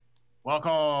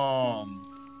Welcome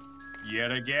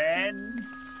yet again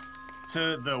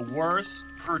to the worst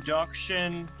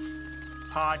production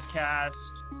podcast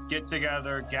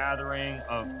get-together gathering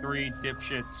of three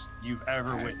dipshits you've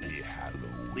ever witnessed.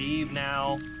 Leave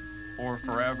now or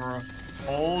forever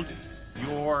hold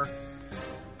your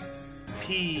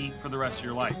pee for the rest of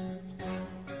your life.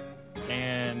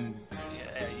 And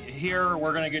here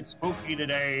we're gonna get spooky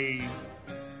today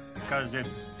because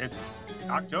it's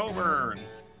October,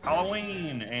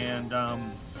 Halloween, and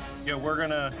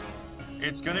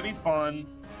it's gonna be fun.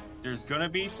 There's gonna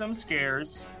be some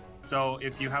scares. So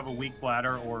if you have a weak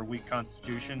bladder or a weak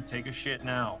constitution, take a shit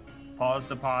now. Pause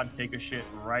the pod, take a shit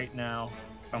right now,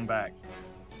 come back.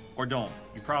 Or don't.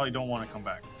 You probably don't want to come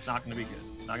back. It's not gonna be good.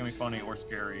 It's not gonna be funny or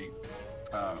scary.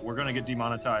 We're gonna get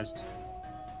demonetized.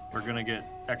 We're gonna get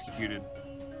executed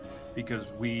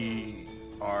because we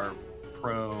are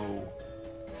pro.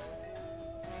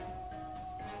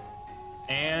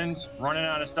 And running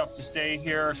out of stuff to stay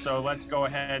here, so let's go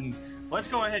ahead and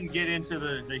get into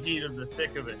the heat of the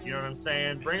thick of it. You know what I'm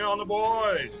saying? Bring on the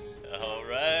boys. All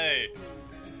right.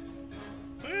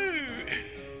 Woo.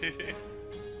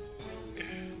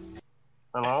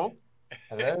 Hello.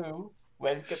 Hello.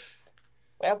 Welcome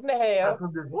to hell.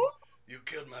 You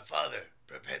killed my father.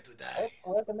 Prepare to die.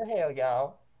 Welcome to hell,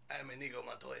 y'all. I'm Inigo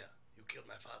Montoya. You killed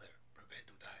my father. Prepare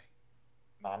to die.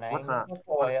 My name What's is that?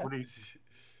 Montoya. What are you?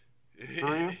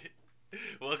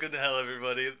 Welcome to hell,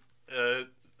 everybody.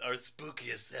 Our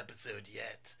spookiest episode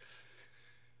yet.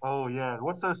 Oh yeah.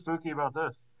 What's so spooky about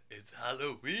this? It's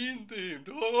Halloween themed.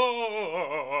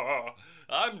 Oh,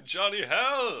 I'm Johnny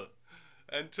Hell,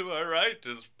 and to my right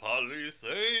is Polly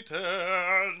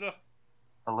Satan.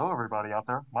 Hello, everybody out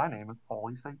there. My name is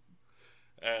Paulie Satan.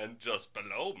 And just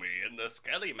below me in the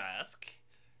skelly mask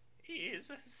is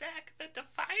Zach the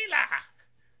Defiler.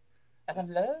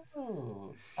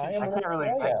 Hello. I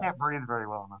can't breathe very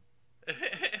well now.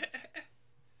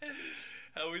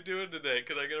 How we doing today?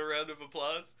 Can I get a round of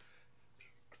applause?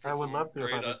 I would love to.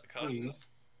 Great If I could, costumes.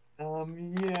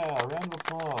 Yeah, round of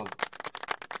applause.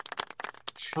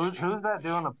 Who's that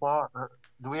doing applause?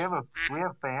 Do we have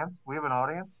fans? We have an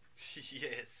audience?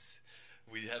 Yes.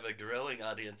 We have a growing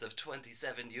audience of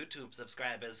 27 YouTube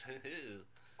subscribers.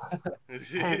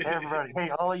 Hey, everybody. Hey,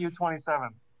 all of you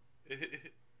 27.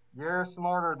 You're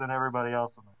smarter than everybody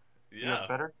else. Yeah. You have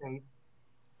better taste.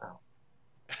 Oh.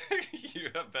 You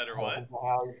have better what?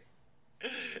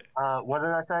 What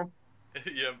did I say?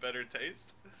 You have better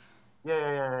taste?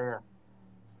 Yeah.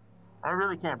 I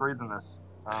really can't breathe in this.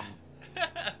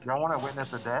 Y'all want to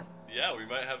witness a death? Yeah, we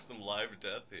might have some live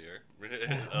death here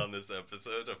on this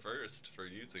episode, a first for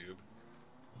YouTube.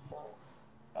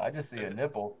 I just see a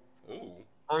nipple Ooh.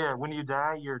 Oh yeah, when you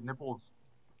die, your nipples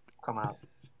come out.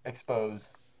 exposed.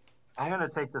 I'm gonna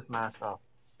take this mask off.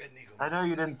 I know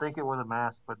you didn't think it was a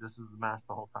mask, but this is the mask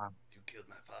the whole time. You killed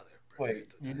my father.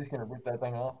 Wait, you just gonna rip that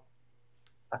thing off?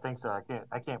 I think so.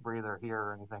 I can't breathe or hear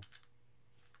or anything.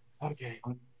 Okay.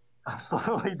 I'm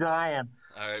slowly dying.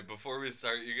 Alright, before we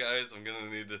start, you guys, I'm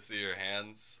gonna need to see your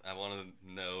hands. I want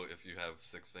to know if you have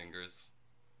 6 fingers.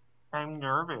 I'm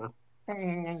nervous. I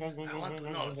want to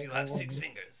know if you have 6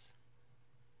 fingers.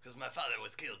 Because my father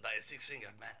was killed by a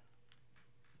 6-fingered man.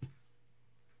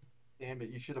 Damn it!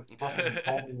 You should have fucking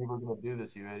told me you were gonna do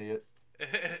this, you idiot.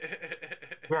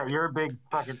 Yeah, you're a big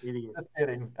fucking idiot. Just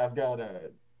kidding. I've got a.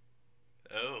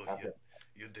 Oh,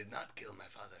 you did not kill my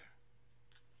father.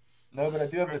 No, but I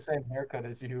do have the same haircut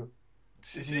as you.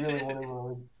 If you really want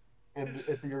to, and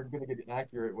if you're gonna get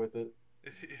accurate with it.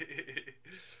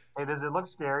 Hey, does it look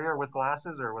scarier with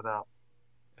glasses or without?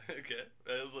 Okay.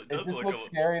 It just looks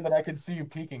scary that I can see you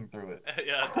peeking through it.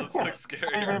 Yeah, it does look Maybe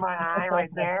scary. my eye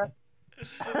right there.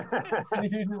 You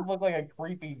just look like a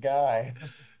creepy guy.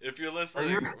 If you're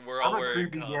listening, we're all I'm a wearing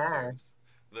creepy guy. costumes.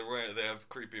 They have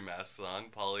creepy masks on.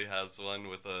 Polly has one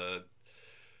with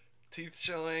teeth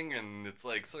showing, and it's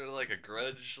like sort of like a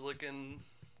grudge-looking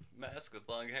mask with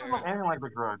long hair. I'm not anything like the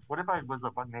Grudge. What if I was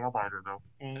a nail biter though?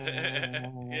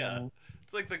 Yeah,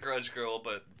 it's like the Grudge girl,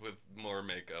 but with more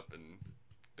makeup and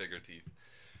bigger teeth.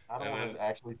 I don't want to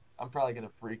actually. I'm probably gonna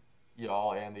freak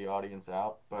y'all and the audience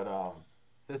out, but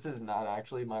this is not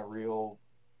actually my real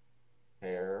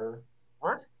hair.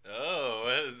 What?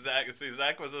 Oh, Zach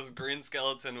was this green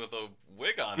skeleton with a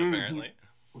wig on, Dude, apparently.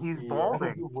 He's Yeah, balding.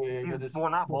 it's a wig. Well,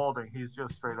 not balding. He's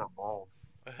just straight up bald.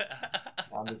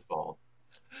 I'm just bald.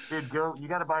 Dude, go. You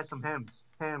got to buy some hymns.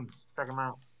 Hymns. Check them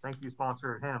out. Thank you,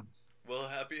 sponsor hymns. Well,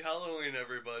 happy Halloween,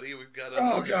 everybody. We've got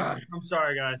Oh, God. I'm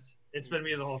sorry, guys. It's been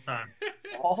me the whole time.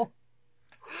 Oh,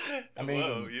 I mean,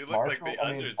 whoa, you look Marshall, like the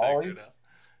I mean, Undertaker Ollie. now.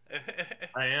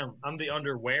 I am. I'm the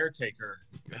underwear taker.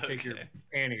 I take your Okay.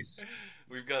 panties.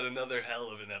 We've got another hell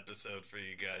of an episode for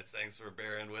you guys. Thanks for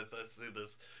bearing with us through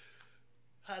this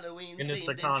Halloween In this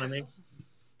themed economy. intro.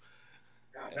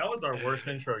 God, that was our worst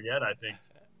intro yet, I think.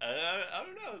 I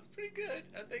don't know. It's pretty good.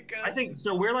 I think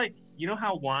so. We're like, you know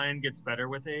how wine gets better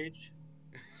with age?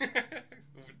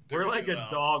 We're like a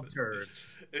dog turd.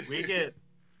 We get,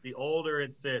 the older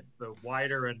it sits, the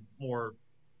whiter and more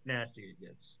nasty it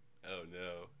gets. Oh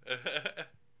no.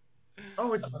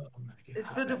 Oh,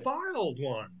 it's the defiled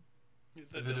one.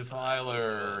 The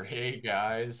Defiler. Hey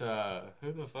guys,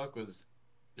 who the fuck was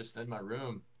just in my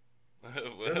room?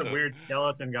 There's a weird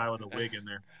skeleton guy with a wig in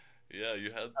there. Yeah,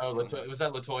 you had. Oh, was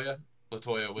that Latoya?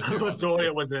 Latoya was there.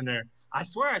 Latoya was in there. I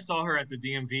swear I saw her at the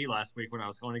DMV last week when I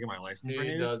was going to get my license She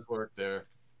renewed. does work there.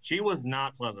 She was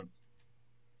not pleasant.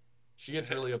 She gets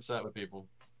really upset with people.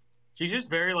 She's just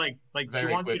very like Very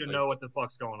she wants you quickly. to know what the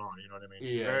fuck's going on. You know what I mean?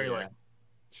 Yeah, Very yeah. like,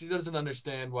 She doesn't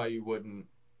understand why you wouldn't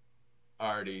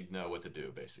already know what to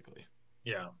do, basically.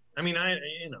 yeah. I mean,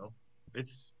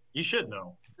 it's you should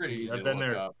know. Pretty easy I've to been look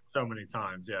there up. so many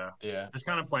times. Yeah. Yeah. Just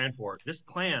kind of plan for it. Just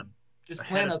plan. Just ahead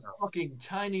plan a of time. fucking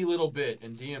tiny little bit,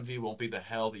 and DMV won't be the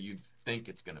hell that you think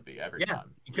it's gonna be every Yeah,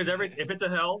 time. because if it's a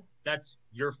hell, that's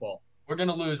your fault. We're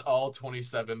gonna lose all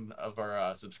 27 of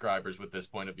our subscribers with this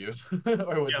point of view,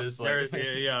 or with Yep, this like.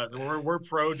 yeah, we're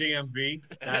pro DMV.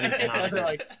 That is not They're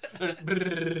like down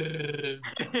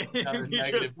to you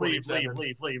negative just leave.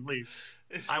 47.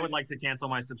 I would like to cancel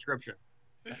my subscription.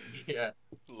 Yeah.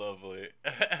 Lovely.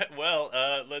 Well,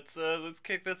 let's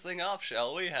kick this thing off,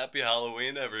 shall we? Happy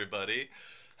Halloween, everybody.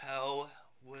 How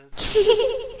was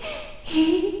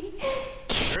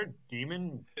Is there a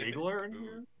demon giggler in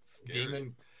here? Scary.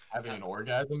 Demon having an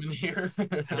orgasm in here. Did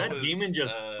that was, demon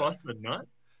just bust the nut?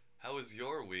 How was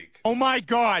your week? Oh my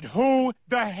god, who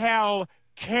the hell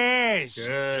cares?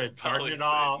 Good, starting Probably it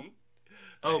off. Satan.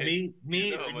 Oh, I me,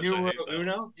 you know how much I numero hate that one.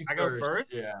 uno. You I go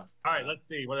first. Yeah. All right, let's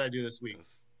see. What did I do this week?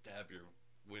 Stab your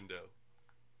window.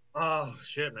 Oh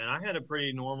shit, man! I had a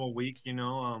pretty normal week.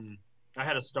 I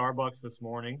had a Starbucks this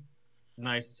morning,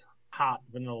 nice hot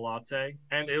vanilla latte,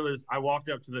 and I walked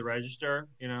up to the register,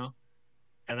 and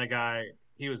the guy,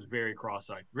 he was very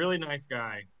cross-eyed. Really nice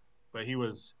guy, but he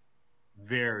was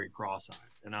very cross-eyed,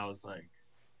 and I was like,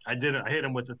 I hit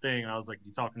him with the thing, and I was like,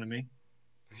 "You talking to me?"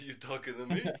 You talking to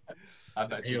me? I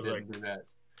bet He you was didn't like- do that.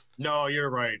 No, you're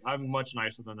right. I'm much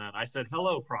nicer than that. I said,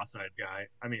 "Hello, cross-eyed guy."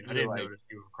 I mean, I You're didn't like- notice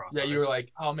you were cross-eyed. Yeah, you were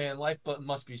like, "Oh man, life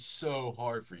must be so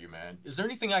hard for you, man. Is there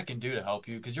anything I can do to help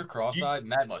you? Because you're cross-eyed,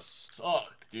 and that must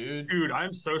suck, dude." Dude,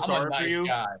 I'm so I'm sorry a nice for you.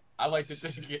 guy. I like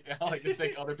to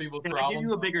take other people's Can I problems. give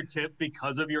you a bigger tip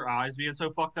because of your eyes being so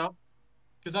fucked up?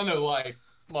 Because I know life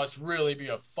must really be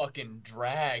a fucking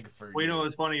drag for Well, you. you know what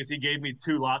was funny is he gave me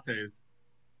 2 lattes.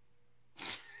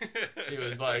 He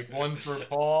was like, one for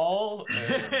Paul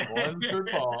and one for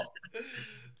Paul.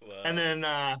 Wow. And then,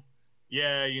 I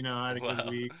had a good Wow.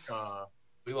 week.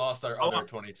 We lost our other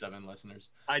 27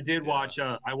 listeners. I did Yeah. watch.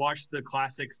 I watched the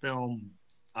classic film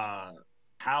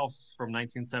House from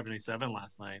 1977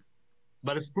 last night.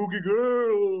 About a spooky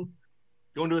girl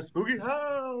going to a spooky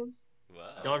house.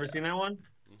 Wow. Y'all ever seen that one?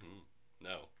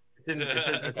 No.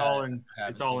 It's all in Haven't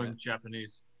it's all seen in it.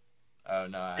 Japanese. Oh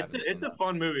no, I haven't. It's seen a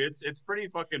fun movie. It's pretty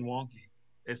fucking wonky.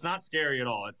 It's not scary at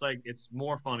all. It's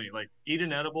more funny. Like eat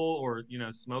an edible or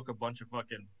smoke a bunch of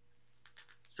fucking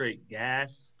straight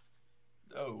gas.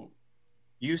 that. Oh.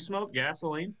 You smoke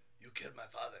gasoline? You killed my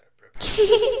father.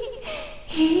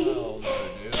 Hell no,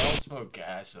 dude. I don't smoke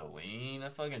gasoline. I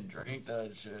fucking drink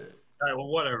that shit. All right, well,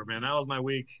 whatever, man. That was my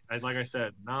week. Like I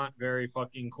said, not very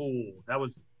fucking cool. That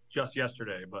was just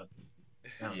yesterday, but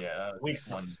Yeah, week's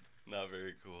one. Not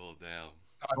very cool. Damn.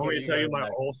 Want me to tell you my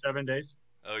whole 7 days?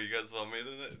 Oh, you guys want me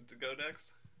to go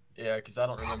next? Yeah, because I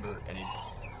don't remember any.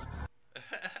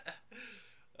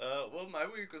 Well, my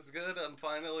week was good. I'm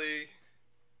finally.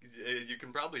 You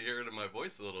can probably hear it in my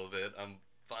voice a little bit. I'm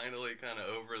finally kind of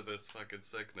over this fucking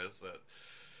sickness that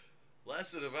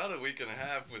lasted about a week and a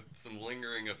half with some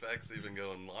lingering effects even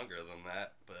going longer than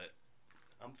that. But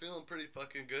I'm feeling pretty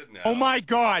fucking good now. Oh my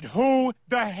god, who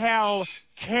the hell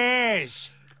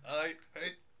cares? I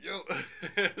hate you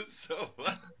so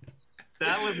much.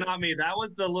 That was not me. That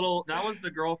was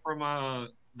the girl from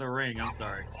The Ring. I'm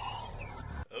sorry.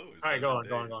 Oh, All right, go on.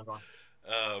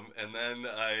 And then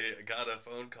I got a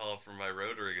phone call from my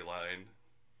rotary line,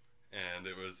 and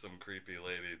it was some creepy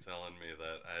lady telling me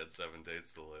that I had 7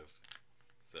 days to live.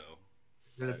 So,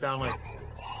 Did it sound like?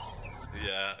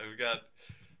 yeah,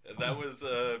 that was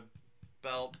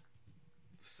about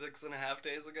 6.5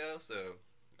 days ago, so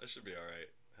I should be alright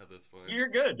at this point. You're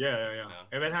good. Yeah.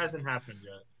 No. If it hasn't happened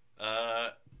yet.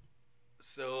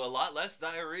 So a lot less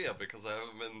diarrhea because I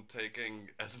haven't been taking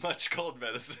as much cold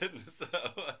medicine. So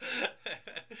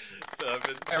I've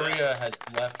been Diarrhea has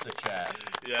left the chat.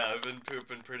 Yeah, I've been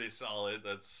pooping pretty solid.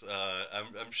 That's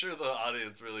I'm sure the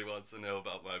audience really wants to know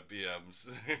about my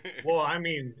BMs. Well, I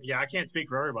mean, yeah, I can't speak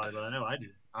for everybody, but I know I do.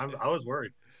 I was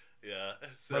worried. Yeah,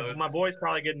 so My boy's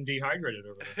probably getting dehydrated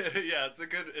over there. Yeah,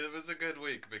 it was a good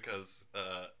week because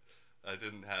I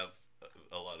didn't have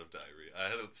a lot of diarrhea.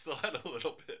 Still had a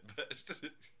little bit, but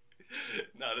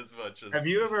not as much as. Have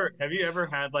you ever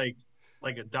had like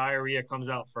a diarrhea comes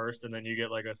out first and then you get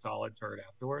like a solid turd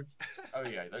afterwards? Oh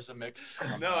yeah, there's a mix.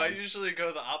 No, I usually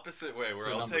go the opposite way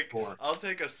where I'll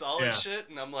take a solid shit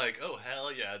and I'm like, oh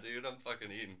hell yeah, dude, I'm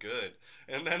fucking eating good,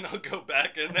 and then I'll go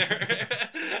back in there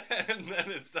and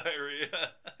then it's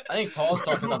diarrhea. I think Paul's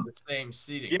talking about the same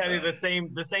seating. Yeah, the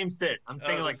same sit. I'm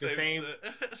thinking like the same.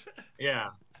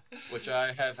 Yeah. Which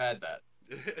I have had that.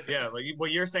 Yeah, like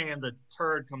what you're saying, the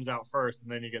turd comes out first and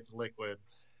then you get the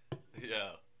liquids.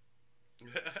 Yeah.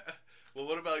 Well,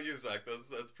 what about you, Zach?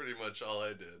 That's pretty much all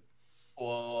I did.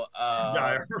 Well,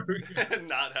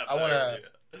 not have I want to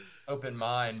open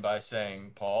mine by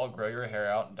saying, Paul, grow your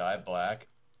hair out and dye it black.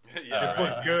 Yeah, this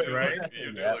looks good, right?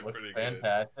 You do yeah, look pretty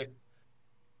fantastic.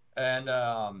 Good. And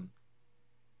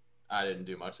I didn't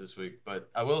do much this week, but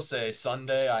I will say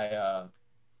Sunday I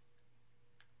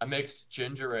mixed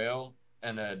ginger ale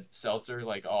and a seltzer,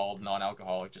 like all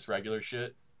non-alcoholic, just regular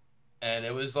shit. And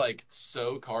it was like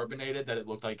so carbonated that it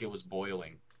looked like it was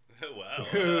boiling. Wow.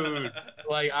 Dude.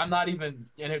 Like I'm not even,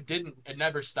 and it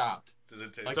never stopped. Did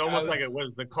it taste? It's almost like it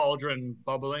was the cauldron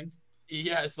bubbling.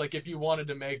 Yes, like if you wanted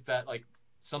to make that like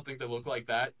something to look like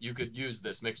that, you could use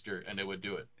this mixture and it would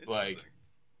do it. Like,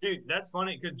 dude, that's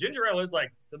funny because ginger ale is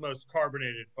like the most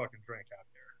carbonated fucking drink out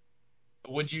there.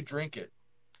 would you drink it?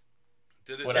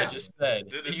 Did it what taste, I just said.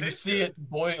 Did it you taste see good? it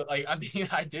boil. Like I mean,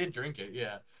 I did drink it.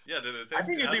 Yeah. Yeah. Did it taste? I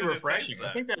think it'd be refreshing. I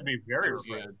think that'd be very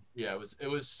refreshing. Good. Yeah, it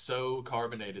was so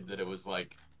carbonated that it was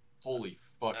like, holy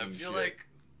fucking shit. I feel like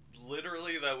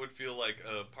literally that would feel like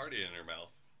a party in your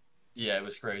mouth. Yeah, it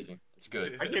was crazy. It's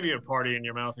good. I'd give you a party in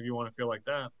your mouth if you want to feel like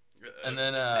that. And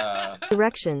then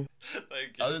direction.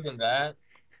 Thank you. Other than that,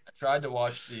 I tried to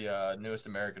watch the newest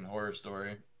American Horror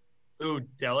Story. Ooh,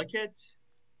 Delicate?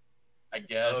 I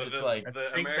guess it's like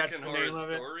the American Horror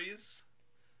Stories.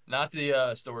 Not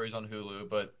the stories on Hulu,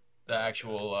 but the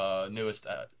actual newest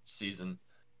season.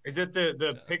 Is it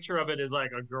the picture of it is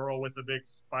like a girl with a big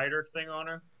spider thing on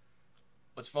her?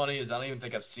 What's funny is I don't even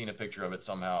think I've seen a picture of it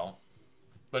somehow.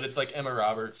 But it's like Emma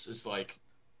Roberts is like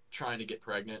trying to get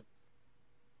pregnant.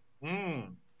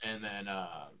 And then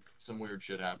some weird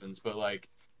shit happens. But like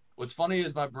what's funny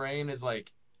is my brain is like,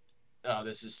 oh,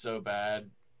 this is so bad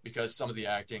because some of the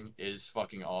acting is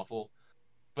fucking awful.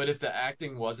 But if the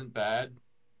acting wasn't bad,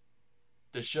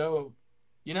 the show,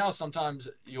 you know how sometimes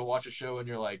you'll watch a show and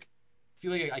you're like, I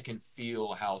feel like I can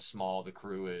feel how small the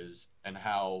crew is and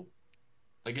how,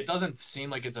 like, it doesn't seem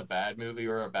like it's a bad movie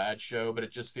or a bad show, but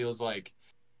it just feels like,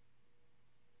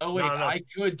 oh wait, I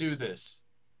could do this.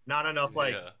 Not enough,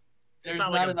 like, there's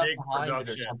not enough behind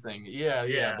it or something.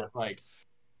 Yeah. But like,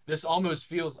 this almost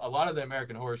feels, a lot of the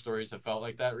American Horror Stories have felt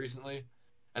like that recently.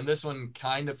 And this one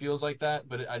kind of feels like that,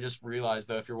 but I just realized,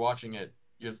 though, if you're watching it,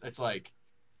 it's like,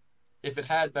 if it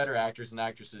had better actors and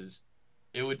actresses,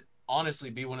 it would honestly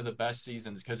be one of the best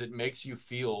seasons because it makes you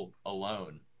feel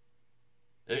alone.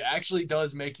 It actually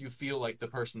does make you feel like the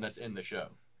person that's in the show.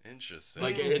 Interesting.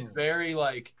 Like, it's very,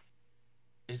 like,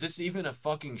 is this even a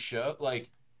fucking show? Like,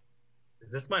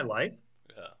 is this my life?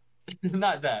 Yeah.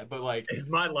 Not that, but like, is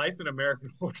my life an American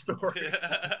Horror Story?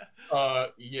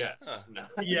 Yes. No.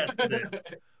 Yes, it is.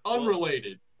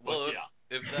 Unrelated. Well,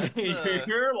 if that's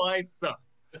your life sucks.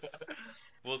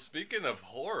 Well, speaking of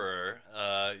horror,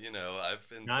 you know, I've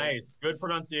been nice, good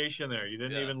pronunciation there. You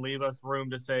didn't even leave us room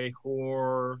to say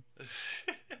horror.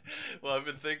 Well, I've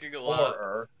been thinking a lot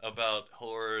about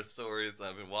horror stories.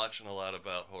 I've been watching a lot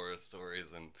about horror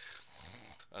stories, and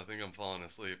I think I'm falling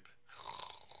asleep.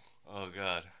 Oh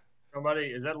God. Somebody,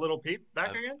 is that Little Peep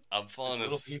back again? I'm falling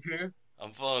asleep. Little Peep here?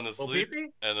 I'm falling asleep,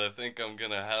 and I think I'm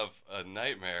gonna have a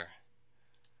nightmare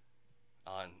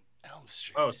on Elm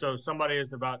Street. Oh, so is somebody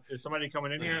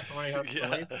coming in here? Somebody has to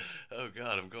leave? Oh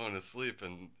God, I'm going to sleep,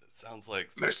 and it sounds like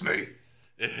miss me.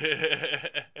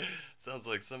 Sounds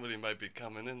like somebody might be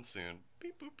coming in soon.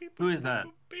 Beep, boop, beep, who is that?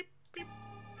 Boop, beep, beep.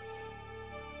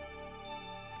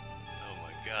 Oh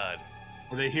my God.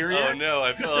 Are they here yet? Oh no,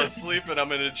 I fell asleep and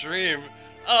I'm in a dream.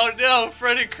 Oh no,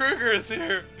 Freddy Krueger is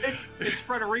here. It's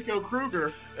Frederico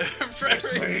Krueger.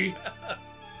 Miss me.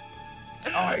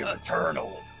 I am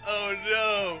eternal. Oh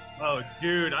no! Oh,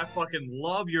 dude, I fucking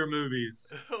love your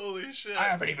movies. Holy shit! I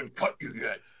haven't even cut you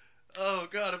yet. Oh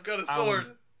god, I've got a Alan.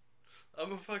 sword.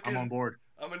 I'm a fucking. I'm on board.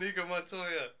 I'm Inigo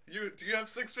Montoya. Do you have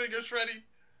 6 fingers, Freddy?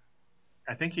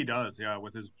 I think he does, yeah,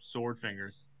 with his sword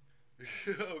fingers.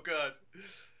 Oh god,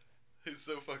 he's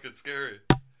so fucking scary.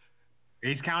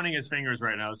 He's counting his fingers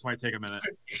right now. This might take a minute.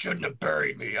 You shouldn't have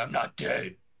buried me. I'm not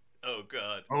dead. Oh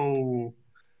god. Oh.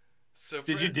 So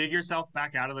Did you dig yourself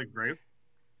back out of the grave?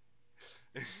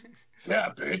 Yeah,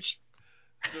 bitch.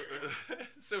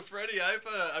 So Freddy,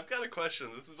 I've got a question.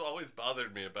 This has always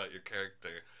bothered me about your character.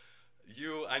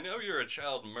 I know you're a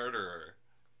child murderer,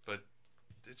 but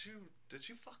did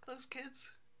you fuck those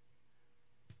kids?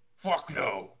 Fuck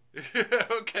no.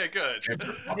 Okay, good.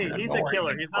 Hey, he's a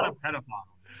killer. He's not a pedophile.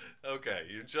 Okay,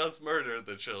 you just murdered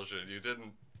the children. You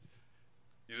didn't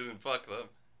fuck them.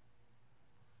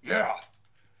 Yeah.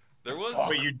 There was. Fuck.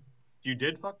 Wait, you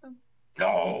did fuck them?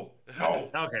 No.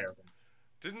 Okay.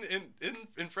 Didn't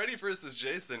in Freddy vs.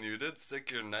 Jason, you did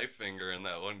stick your knife finger in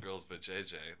that one girl's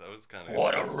vajayjay. That was kind of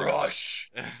What a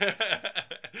rush.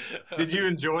 Did you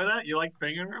enjoy that? You like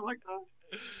fingering her like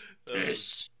that?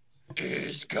 This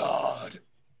is God.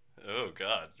 Oh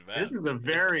God, man. This is a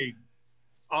very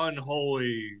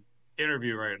unholy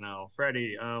interview right now,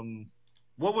 Freddie.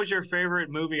 What was your favorite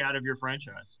movie out of your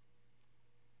franchise?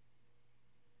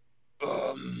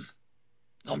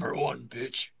 Number 1,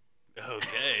 bitch.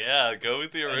 Okay, yeah, go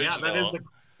with the original. Yeah,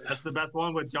 that's the best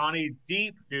one with Johnny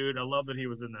Depp, dude. I love that he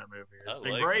was in that movie. I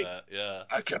Big like break. that. Yeah.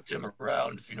 I kept him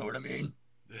around, if you know what I mean.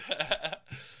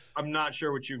 I'm not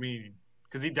sure what you mean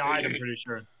because he died. I'm pretty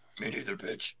sure. Me neither,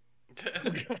 bitch.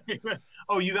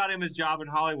 Oh, you got him his job in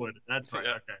Hollywood. That's right.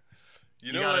 Yeah. Okay. You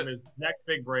You know got what? him his next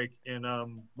big break in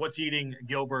What's Eating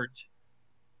Gilbert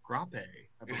Grape.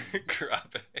 I believe.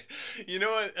 Grabe. You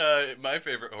know what? My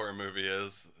favorite horror movie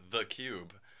is The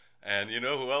Cube, and you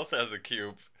know who else has a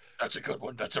cube? That's a good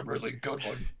one. That's a really good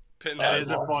one. Pinhead. That is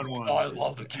a fun one. I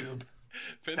love the cube.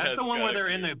 Pinhead's That's the one got where a they're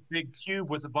in cube. the big cube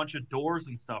with a bunch of doors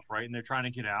and stuff, right? And they're trying to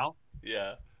get out.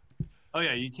 Yeah, Oh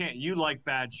yeah, you like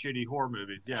bad, shitty horror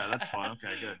movies. Yeah, that's fun.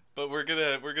 Okay, good. but we're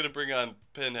gonna bring on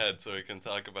Pinhead so we can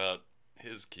talk about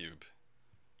his cube.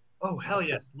 Oh hell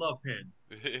yes, love Pin.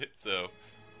 So.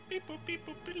 Beep, boop, beep,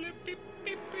 boop, beep, beep, beep,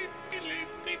 beep, beep, beep,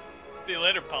 beep. See you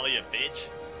later, Polly, you bitch.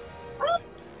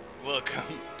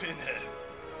 Welcome, Pinhead.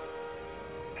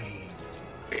 Pain.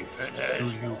 Hey, Do Pinhead.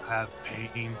 you have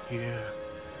pain here?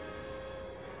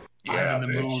 Yeah, I'm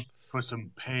in the mood bitch. for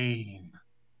some pain.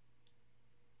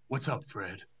 What's up,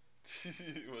 Fred?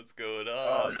 What's going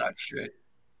Oh, on? not shit.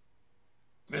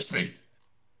 Miss me?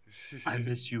 I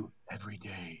miss you every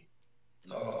day.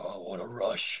 Oh, what a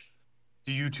rush.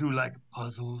 Do you two like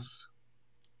puzzles?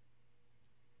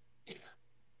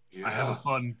 Yeah. I have a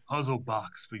fun puzzle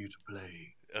box for you to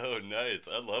play. Oh, nice.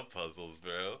 I love puzzles,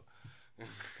 bro.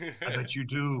 I bet you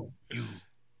do, you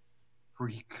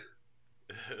freak.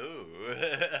 Ooh.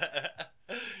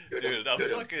 Dude, I'm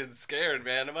fucking scared,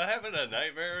 man. Am I having a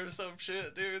nightmare or some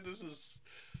shit, dude? This is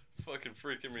fucking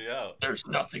freaking me out. There's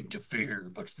nothing to fear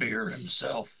but fear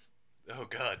himself. Oh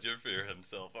god, you're Fear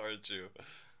himself, aren't you?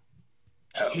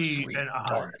 How He sweet and I.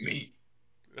 dark meat.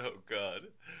 Oh god.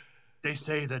 They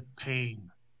say that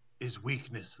pain is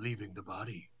weakness leaving the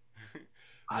body.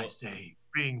 I Well- say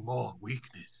bring more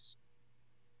weakness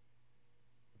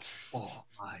for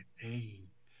my pain.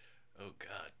 Oh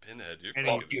god, Pinhead, you're Any-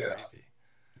 fucking yeah.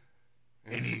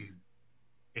 creepy.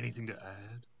 Anything to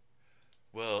add?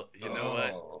 Well, you know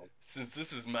what? Oh. Since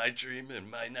this is my dream and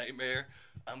my nightmare,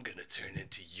 I'm gonna turn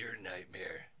into your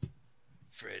nightmare,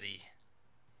 Freddy.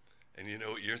 And you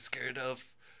know what you're scared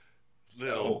of?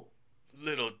 Little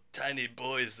tiny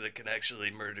boys that can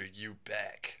actually murder you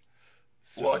back.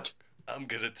 So What? I'm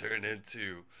gonna turn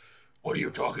into What are you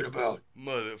talking about?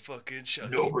 motherfucking Chucky.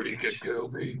 Nobody bitch. can kill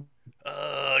me.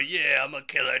 Oh yeah, I'm a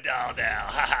killer doll now.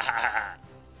 Ha ha ha.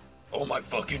 Oh my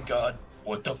fucking god.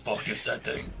 What the fuck is that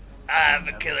thing? I'm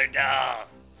a killer doll.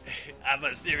 I'm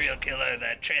a serial killer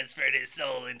that transferred his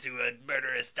soul into a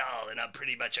murderous doll, and I'm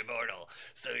pretty much immortal.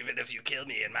 So even if you kill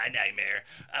me in my nightmare,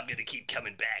 I'm gonna keep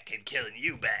coming back and killing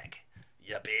you back.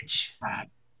 Ya bitch. That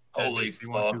Holy makes me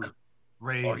want to fuck.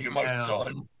 raise Are you my hell.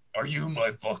 son? Are you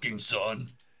my fucking son?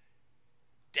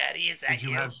 Daddy, is that Did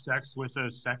you have sex with a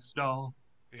sex doll?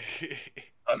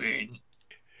 I mean,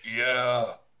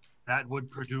 yeah. That would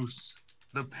produce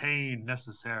the pain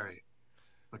necessary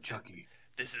for Chucky.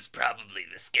 This is probably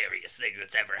the scariest thing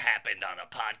that's ever happened on a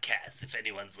podcast. If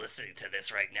anyone's listening to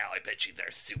this right now, I bet you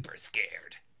they're super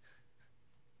scared.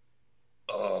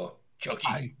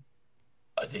 Chucky,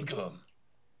 I think,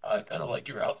 I kind of like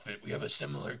your outfit. We have a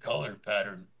similar color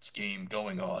pattern scheme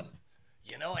going on.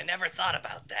 You know, I never thought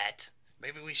about that.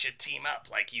 Maybe we should team up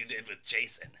like you did with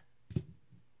Jason.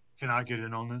 Can I get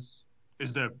in on this?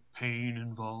 Is there pain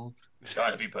involved?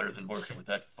 Gotta be better than working with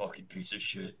that fucking piece of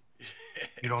shit.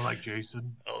 You don't like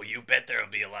Jason? Oh, you bet there'll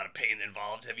be a lot of pain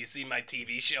involved. Have you seen my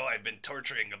TV show? I've been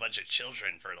torturing a bunch of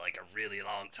children for like a really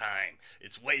long time.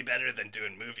 It's way better than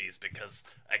doing movies because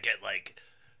I get like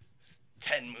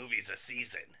 10 movies a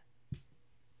season.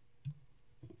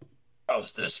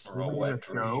 How's this for a wet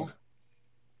dream?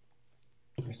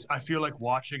 I feel like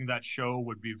watching that show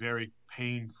would be very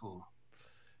painful.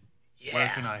 Yeah. Where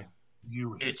can I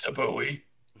view it? It's a buoy.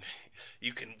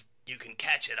 You can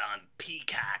catch it on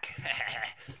Peacock.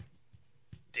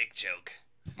 Dick joke.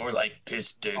 More like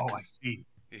piss dick. Oh, I see.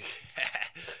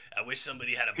 I wish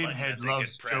somebody had a button Pinhead that they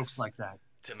loves could press jokes like that.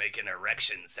 to make an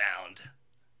erection sound.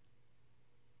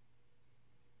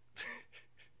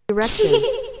 Direction.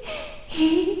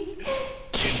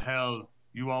 In hell,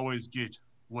 you always get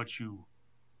what you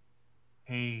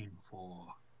pain for.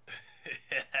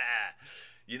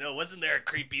 You know, wasn't there a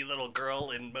creepy little girl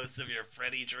in most of your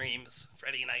Freddy dreams?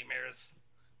 Freddy nightmares?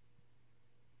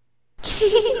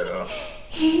 Yeah.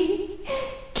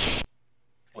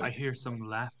 I hear some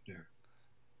laughter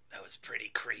That was pretty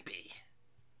creepy.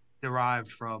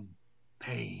 derived from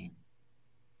pain.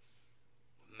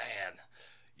 Man,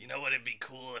 you know what, it'd be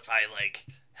cool if I, like,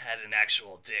 had an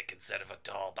actual dick instead of a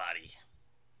doll body.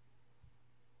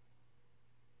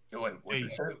 Yo, wait, what'd you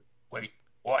Hey. say? Wait,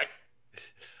 what?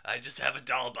 I just have a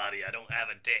doll body, I don't have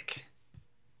a dick.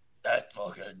 That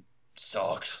fucking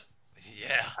sucks.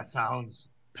 Yeah. That sounds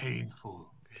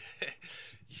painful.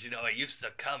 You know, I used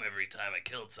to come every time I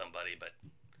killed somebody, but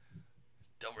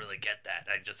don't really get that.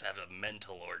 I just have a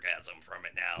mental orgasm from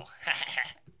it now.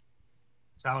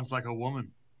 Sounds like a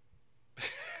woman.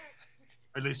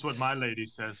 At least what my lady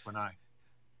says when I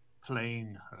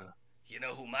plane her. You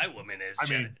know who my woman is? I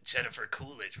mean- Jennifer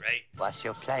Coolidge, right? What's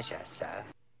your pleasure, sir?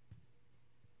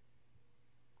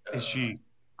 Is she I'm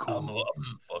cool?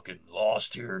 fucking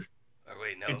lost here. Or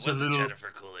wait, no, It's it a wasn't little-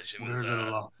 Jennifer Coolidge. It We're was a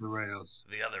little off the rails.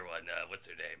 the other one. What's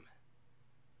her name?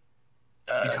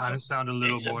 You It's kind a- of sound a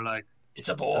little it's a- more like It's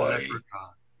a a boy.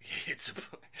 leprechaun. It's a.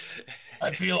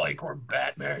 I feel like we're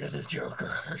Batman and the Joker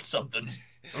or something.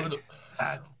 What the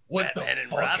Batman and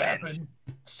fuck Robin. happened?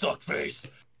 Suckface.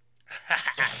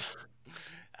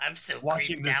 I'm so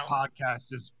Watching creeped this out.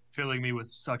 podcast is filling me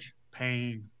with such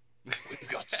pain. We've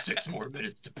got 6 more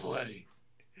minutes to play.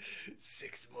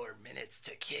 6 more minutes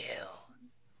to kill.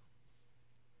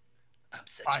 I'm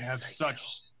such I a have psycho.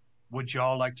 such. Would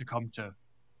y'all like to come to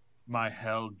my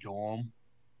hell dorm?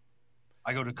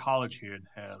 I go to college here in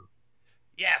hell.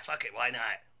 Yeah, fuck it. Why not?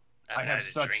 I haven't have had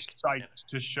a such drink. sights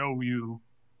to show you.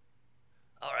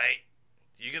 All right.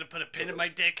 You gonna put a pin in my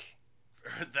dick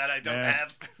that I don't Yeah.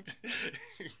 have?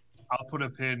 I'll put a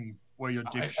pin where your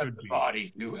I dick have should the be.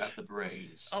 body. You have the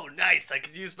brains. Oh, nice. I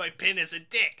could use my pin as a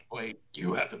dick. Wait,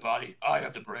 you have the body. I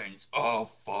have the brains. Oh,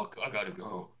 fuck. I gotta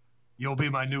go. You'll be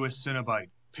my newest Cinnabite,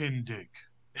 Pin Dick.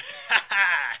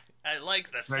 I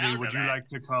like the sound Ready? of Would you that. like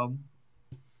to come?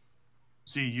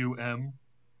 C-U-M.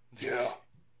 Yeah.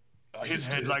 I just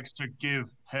Pinhead did. likes to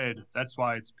give head. That's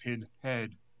why it's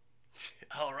Pinhead.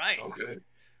 All right. Okay.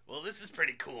 Well, this is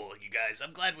pretty cool, you guys.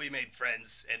 I'm glad we made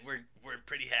friends, and we're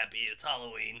pretty happy. It's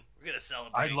Halloween. We're gonna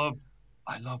celebrate. I love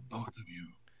both of you.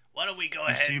 Why don't we go You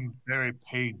ahead? seem very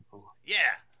painful.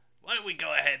 Yeah. Why don't we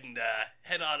go ahead and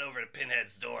head on over to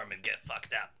Pinhead's dorm and get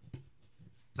fucked up?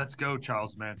 Let's go,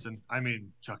 Charles Manson. I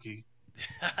mean, Chucky.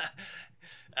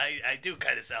 I do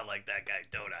kind of sound like that guy,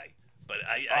 don't I? But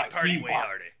I Alright, party me, way what?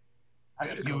 harder. I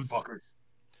gotta go, You- fuckers.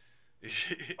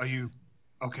 Are you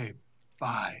okay?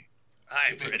 Bye.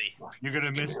 Alright, pretty. You're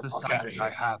gonna Get miss me the the fuck outta sights here. I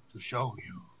have to show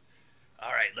you.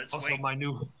 Alright, let's Also, wait. my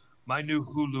new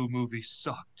Hulu movie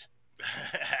sucked.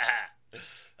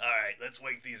 Alright, let's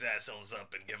wake these assholes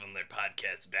up and give them their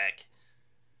podcasts back.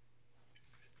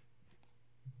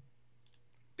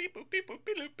 Beep boop beep boop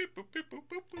beep boop beep boop beep boop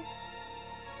boop boop.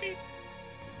 Beep.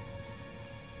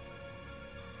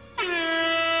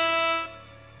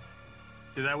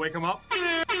 Did that wake him up?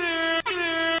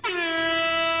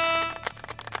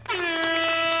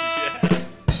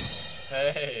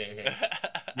 Hey.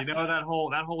 You know, that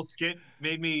whole skit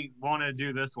made me want to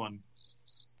do this one.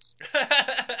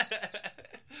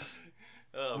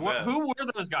 Oh, What, man. who were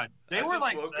those guys? They I were just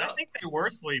like, woke I up. think they were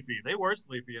sleepy. They were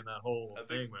sleepy in that whole I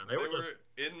thing, think man. They were just.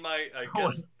 in my. I going.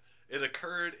 guess it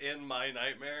occurred in my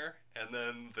nightmare, and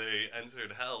then they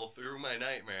entered hell through my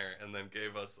nightmare, and then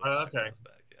gave us the Oh, okay. podcast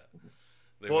back. Yeah.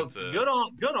 They Well, went to good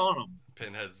on them.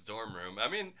 Pinhead's dorm room. I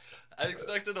mean, I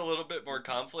expected a little bit more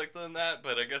conflict than that,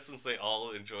 but I guess since they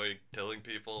all enjoy killing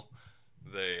people,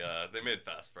 they made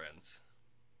fast friends.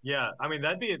 Yeah, I mean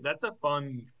that's a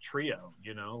fun trio,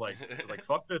 like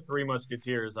fuck the Three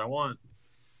Musketeers. I want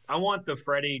the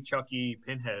Freddy, Chucky,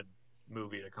 Pinhead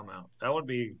movie to come out. That would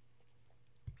be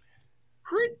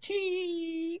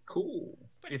pretty cool,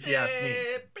 if you ask me.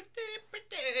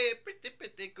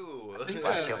 Pretty cool. I think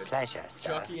What's your pleasure, sir?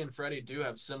 Chucky and Freddy do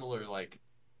have similar like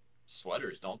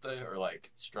sweaters, don't they? Or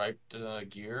like striped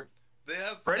gear. They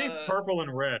have Freddy's purple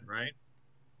and red, right?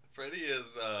 Freddy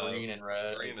is Green and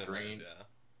red. Green and green. red, yeah.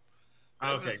 They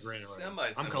have Okay, a green and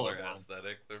red. Semi-similar colorblind.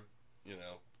 aesthetic. They're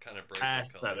kind of brightly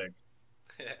Aesthetic.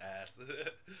 colored. Ass.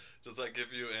 Just like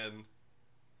if you in.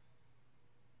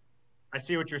 I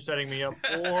see what you're setting me up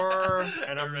for,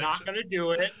 and I'm not going to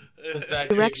do it. Does that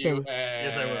Direction. give you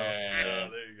Yes, I will. Oh,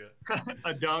 there you go.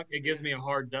 A dunk, it gives me a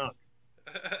hard dunk.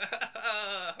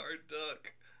 Hard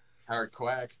duck. hard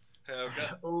quack? Hey,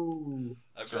 Ooh.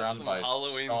 I've got Surrounded some by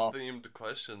Halloween-themed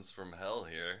questions from hell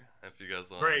here, if you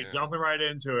guys want Great, to hear. jumping right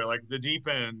into it, like the deep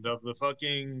end of the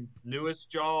fucking newest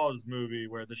Jaws movie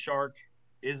where the shark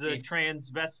is a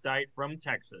transvestite from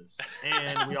Texas,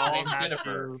 and we all Named have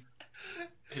Jennifer. to,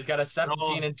 He's got a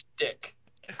 17-inch dick.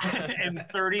 and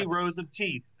 30 rows of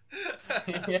teeth.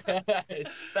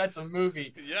 Yes, that's a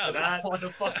movie Yeah, that I want to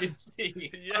fucking see.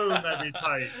 Yeah. Oh, that'd be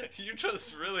tight. You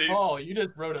just really. Oh, you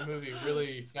just wrote a movie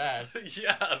really fast.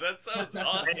 Yeah, that sounds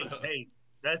awesome. Hey,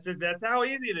 that's how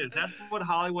easy it is. That's what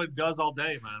Hollywood does all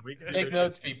day, man. We can Take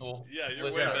notes, people. Yeah, you're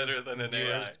Listeners, way better than an AI.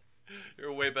 viewers. You're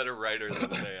a way better writer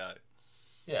than an AI.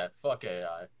 Yeah, fuck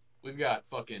AI. We've got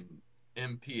fucking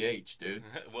MPH, dude.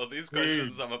 Well, these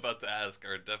questions I'm about to ask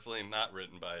are definitely not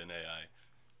written by an AI.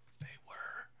 They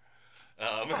were.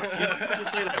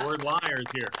 just say that we're liars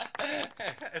here.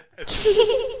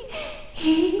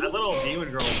 That little demon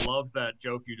girl loves that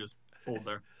joke you just pulled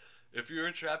there. If you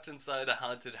were trapped inside a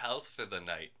haunted house for the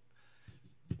night,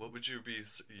 what would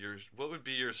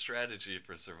be your strategy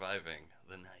for surviving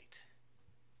the night?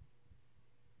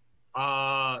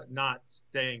 Not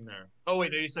staying there. Oh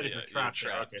wait, no, you said if Yeah, you're trapped,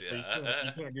 you're trapped, there. Okay, yeah. so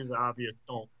you can't do the obvious.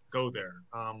 Don't go there.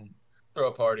 Throw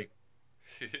a party.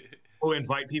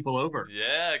 Invite people over.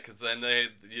 Yeah, because then they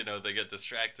get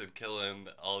distracted killing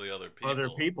all the other people. Other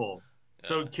people.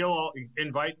 So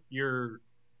invite your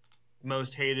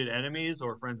most hated enemies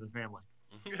or friends and family.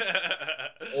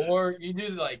 Or you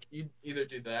either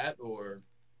do that or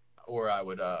I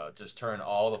would just turn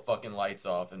all the fucking lights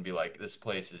off and be like, this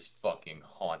place is fucking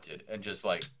haunted, and just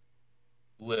like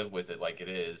live with it like it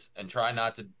is, and try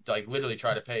not to literally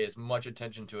try to pay as much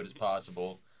attention to it as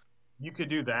possible. You could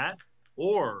do that,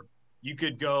 or you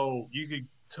could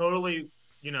totally,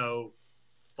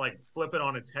 flip it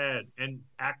on its head and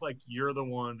act like you're the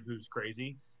one who's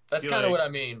crazy. That's kind of what I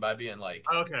mean by being like,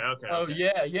 okay. Oh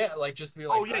yeah, like just be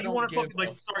like, oh yeah, you want to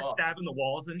fucking start stabbing the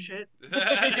walls and shit?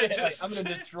 I'm gonna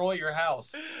destroy your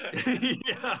house.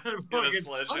 Yeah, Get a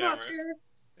sledgehammer. I'm not scared.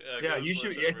 Yeah, you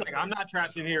should. It's like I'm not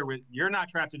trapped in here with. You're not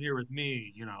trapped in here with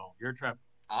me. You're trapped.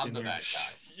 I'm the bad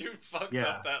guy. You fucked Yeah.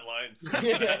 up that line. So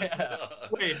Yeah.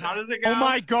 Wait, how does it go? Oh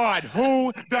my God,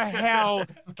 who the hell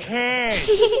cares?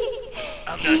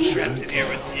 I'm not trapped in here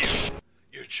with you.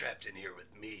 You're trapped in here with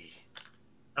me.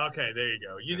 Okay, there you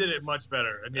go. You did it much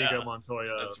better, Inigo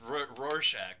Montoya. That's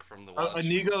Rorschach from the Watchmen.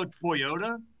 Inigo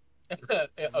Toyota.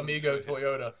 Amigo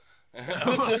Toyota.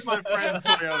 My friend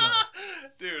Toyota.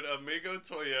 Dude, Amigo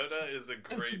Toyota is a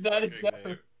great That is fucking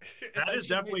name. That is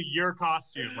definitely your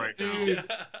costume right now. Dude,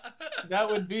 that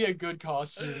would be a good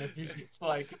costume if you just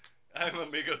like. I'm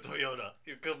Amigo Toyota.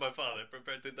 You killed my father.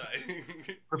 Prepare to die.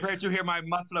 Prepare to hear my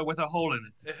muffler with a hole in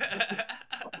it.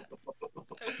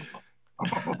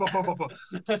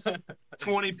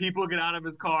 20 people get out of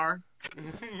his car.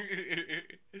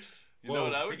 You know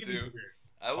what I would do?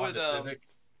 Civic.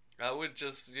 I would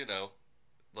just,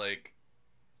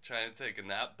 try and take a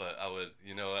nap, but I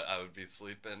would be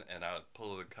sleeping and I would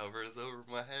pull the covers over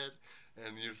my head,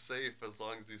 and you're safe as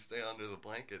long as you stay under the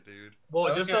blanket, dude. Well,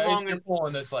 Okay, just as long you're as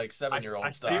pulling this like 7-year-old I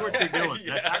style. see what you're doing.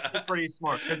 Yeah. That's actually pretty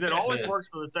smart because it always is. works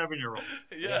for the 7-year-old.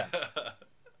 Yeah.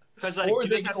 Because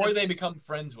They become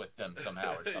friends with them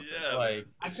somehow or something. Yeah. Like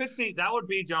I could see that would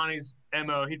be Johnny's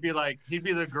MO. He'd be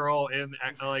the girl in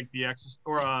the Exorcist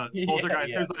or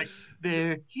Poltergeist who's like,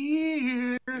 they're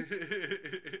here.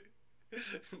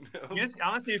 No.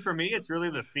 Honestly, for me, it's really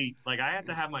the feet. Like, I have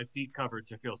to have my feet covered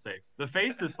to feel safe. The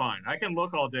face is fine. I can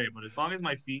look all day, but as long as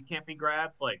my feet can't be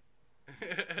grabbed,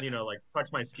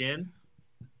 touch my skin.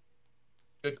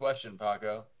 good question,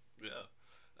 Paco. Yeah.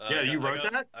 Yeah, you wrote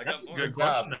that? I That's got a more. good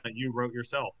question that you wrote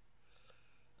yourself.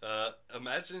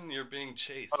 Imagine you're being Oh,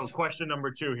 chased. question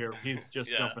number 2 here. He's just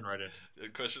Yeah. jumping right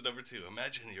in. Question number 2.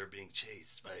 Imagine you're being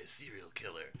chased by a serial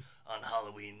killer on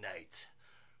Halloween night.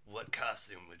 What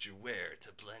costume would you wear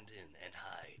to blend in and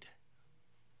hide?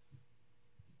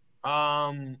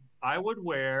 I would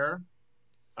wear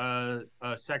a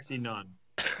sexy nun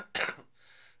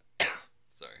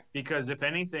Sorry. because if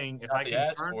anything, if Got I the can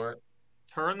ass for it.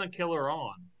 turn the killer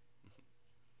on,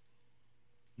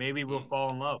 maybe we'll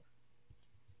fall in love.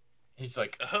 He's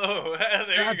like, Oh,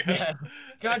 there God you go.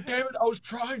 God damn it! I was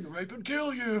trying to rape and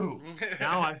kill you.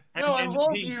 Now I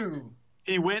love you.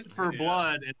 He went for Yeah.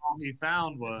 blood, and all he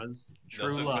found was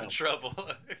true Nothing love. but trouble.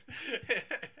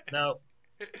 No,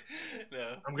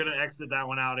 No. I'm gonna exit that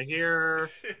one out of here.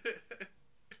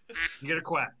 You get a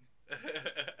quack.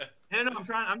 And no, I'm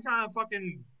trying to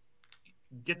fucking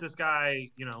get this guy.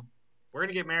 We're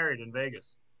gonna get married in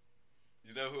Vegas.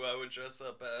 You know who I would dress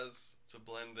up as to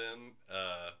blend in?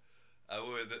 I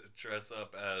would dress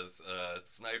up as a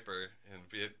sniper in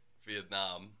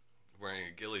Vietnam, wearing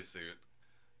a ghillie suit,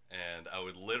 and I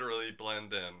would literally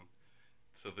blend in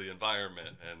to the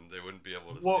environment, and they wouldn't be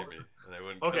able to see me, and they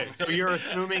wouldn't. Okay, kill so me. you're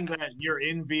assuming that you're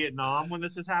in Vietnam when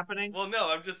this is happening? Well, no,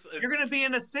 I'm just. You're gonna be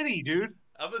in a city, dude.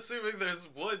 I'm assuming there's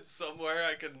woods somewhere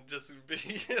I can just be.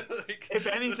 Like, If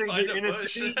anything, find you're in a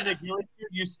city in a ghillie suit,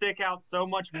 you stick out so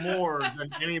much more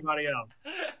than anybody else.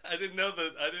 I didn't know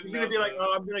that. I didn't. He's know gonna be like, that.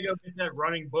 "Oh, I'm gonna go get that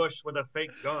running bush with a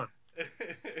fake gun."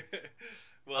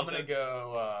 Well, I'm gonna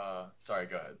go. Sorry,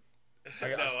 go ahead.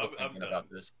 I'm still thinking about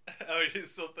this. Oh, are you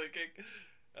still thinking?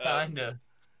 Kinda.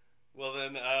 Well,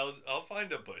 then I'll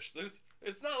find a bush.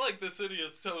 It's not like the city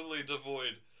is totally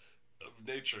devoid of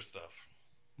nature stuff.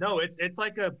 No, it's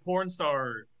like a porn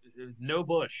star, no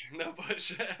bush. No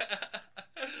bush.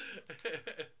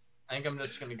 I think I'm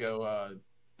just gonna go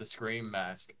the Scream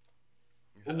mask.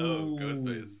 Oh, Ooh.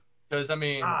 Ghostface. Because I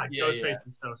mean, Ghostface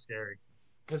is so scary.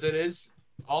 Because it is.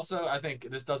 Also, I think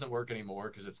this doesn't work anymore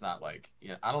because it's not like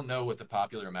I don't know what the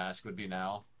popular mask would be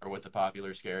now or what the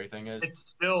popular scary thing is. It's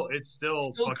still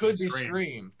fucking could be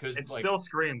Scream. because It's still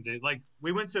Scream, dude. Like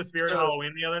we went to Spirit So,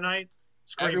 Halloween the other night.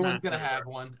 Scream everyone's mask gonna everywhere. have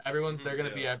one. They're gonna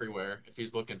be everywhere if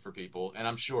he's looking for people. And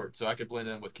I'm short, so I could blend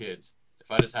in with kids if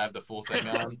I just have the full thing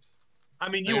on. I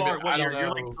mean, I you mean, are what? I don't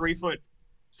You're like know. 3'6",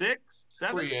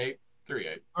 7? 3'8".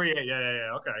 3'8".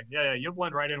 Yeah. Okay. Yeah. You'll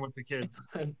blend right in with the kids.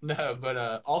 No,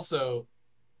 but also,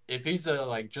 if he's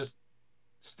like just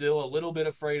still a little bit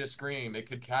afraid of Scream, it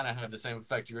could kind of have the same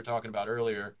effect you were talking about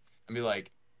earlier, and be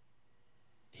like,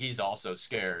 he's also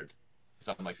scared.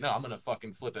 So I'm like, no, I'm gonna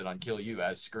fucking flip it on kill you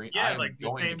as Scream. Yeah, I'm like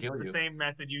going to kill the you. same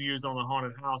method you use on the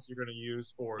haunted house, you're gonna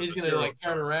use for. He's the gonna serial like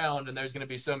turn killer. around, and there's gonna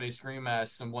be so many Scream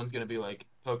masks, and one's gonna be like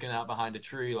poking out behind a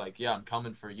tree, like, yeah, I'm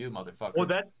coming for you, motherfucker. Well,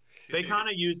 they kind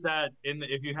of use that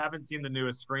if you haven't seen the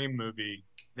newest Scream movie,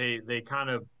 they kind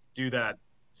of do that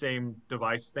same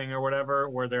device thing or whatever,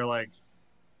 where they're like,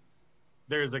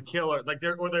 there's a killer, like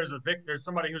there's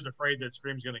somebody who's afraid that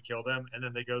Scream's gonna kill them, and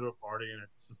then they go to a party, and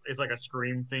it's like a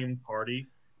Scream themed party,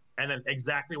 and then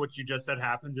exactly what you just said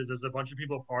happens is there's a bunch of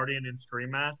people partying in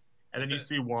Scream masks, and then you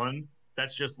see one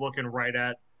that's just looking right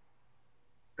at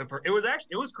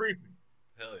it was creepy.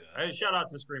 Hell yeah. Hey, shout out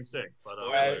to Scream 6, but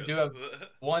I do have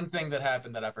one thing that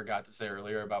happened that I forgot to say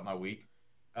earlier about my week.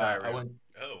 I went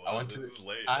this is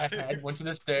late. I went to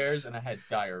the stairs and I had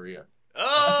diarrhea.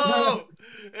 Oh!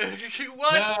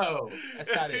 What? No,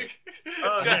 that's not it.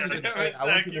 Oh, God yeah. damn it, I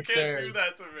went Zach, to you the can't do stairs.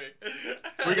 that to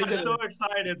me. we got so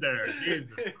excited there.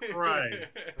 Jesus Christ.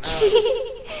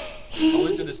 I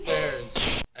went to the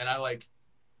stairs and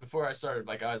before I started,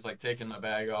 I was taking my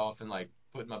bag off and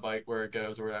putting my bike where it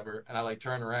goes or whatever, and I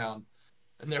turned around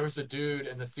and there was a dude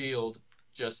in the field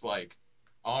just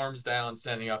arms down,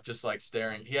 standing up, just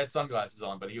staring. He had sunglasses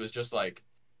on, but he was just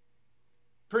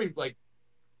pretty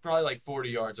probably 40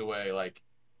 yards away,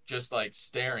 just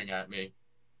staring at me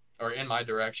or in my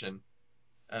direction.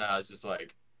 And I was just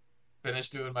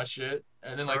finished doing my shit.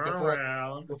 And then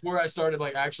before I started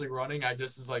actually running, I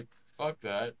just was fuck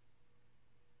that.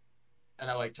 And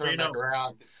I turned back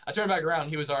around. I turned back around.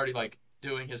 He was already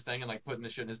doing his thing and putting the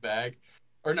shit in his bag.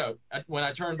 Or no, when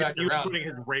I turned back he was around, putting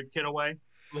his rape kit away.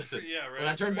 Listen, Yeah, right. when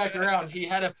I turned back around, he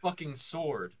had a fucking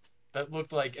sword that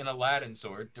looked like an Aladdin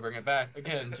sword. To bring it back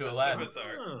again to Aladdin,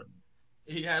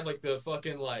 he had the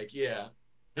fucking The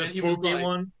and he was spooky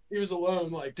one. he was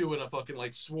alone doing a fucking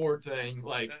sword thing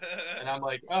and I'm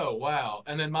oh wow.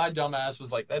 And then my dumbass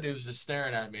was that dude was just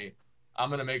staring at me. I'm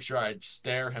gonna make sure I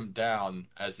stare him down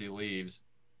as he leaves,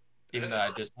 even though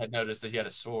I just had noticed that he had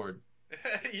a sword.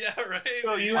 Yeah, right.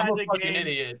 So you I'm had a to fucking gain.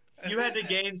 idiot. You had to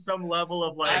gain some level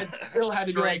of I like. still had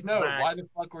to be like, strength no, back. why the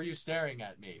fuck were you staring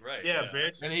at me? Right. Yeah,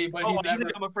 bitch. And he You never,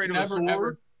 think I'm afraid he of a never, sword?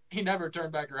 ever, he never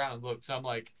turned back around and looked. So I'm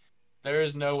like, there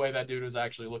is no way that dude was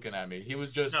actually looking at me. He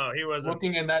was just No, he wasn't.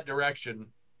 looking in that direction,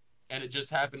 and it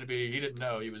just happened to be he didn't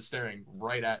know he was staring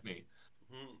right at me.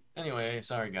 Mhm. Anyway,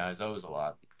 sorry guys, that was a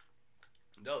lot.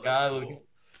 No, that's Guy cool. looking-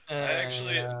 I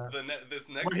actually Uh, this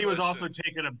next. But he was question- also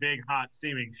taking a big, hot,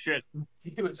 steaming shit.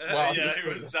 he was swallowing yeah, his he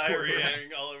was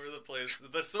diarrheaing all over the place.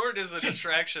 The sword is a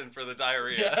distraction for the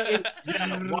diarrhea.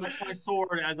 Yeah, watch my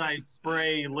sword as I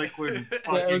spray liquid. Yeah, it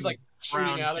was fucking like shooting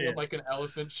brown out of him shit. like an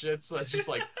elephant shit, so it's just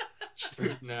like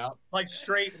shooting out. Like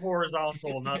straight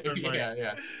horizontal, nothing like.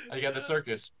 Yeah. I got the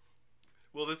circus.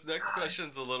 Well, this next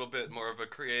question's a little bit more of a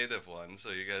creative one,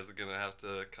 so you guys are gonna have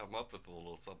to come up with a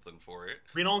little something for it.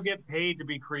 We don't get paid to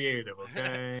be creative,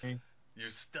 okay? You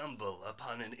stumble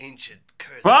upon an ancient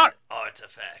cursed Fuck!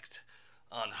 artifact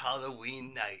on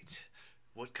Halloween night.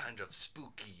 What kind of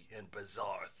spooky and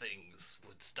bizarre things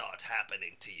would start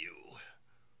happening to you?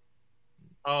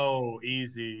 Oh,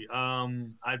 easy.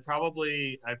 I'd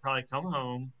probably come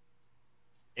home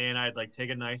and I'd like take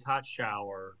a nice hot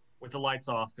shower with the lights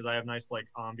off because I have nice like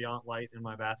ambient light in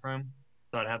my bathroom.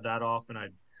 So I'd have that off and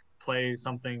I'd play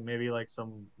something, maybe like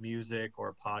some music or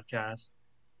a podcast.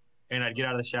 And I'd get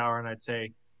out of the shower and I'd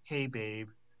say, "Hey babe,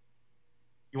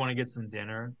 you want to get some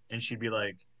dinner?" And she'd be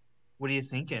like, "What are you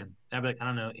thinking?" And I'd be like, "I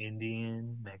don't know,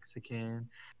 Indian, Mexican."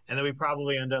 And then we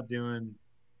probably end up doing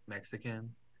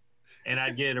Mexican. And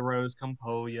I'd get a rose con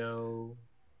pollo,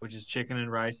 which is chicken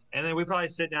and rice. And then we probably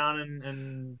sit down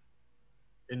and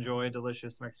enjoy a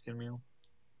delicious Mexican meal.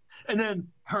 And then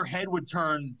her head would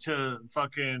turn to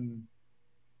fucking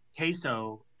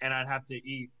queso, and I'd have to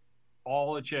eat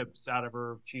all the chips out of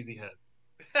her cheesy head.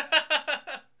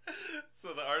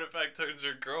 So the artifact turns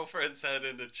your girlfriend's head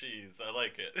into cheese. I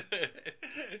like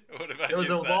it. What about It was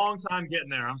you, a Zach? long time getting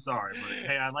there. I'm sorry, but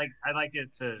hey, I like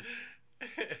it to.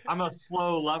 I'm a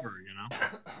slow lover, you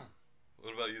know.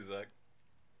 What about you, Zach?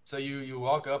 So you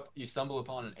walk up, you stumble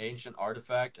upon an ancient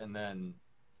artifact, and then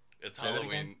It's Say that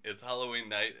Halloween. again? It's Halloween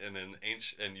night,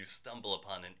 and you stumble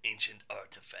upon an ancient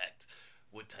artifact.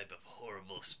 What type of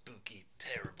horrible, spooky,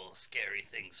 terrible, scary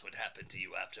things would happen to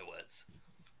you afterwards?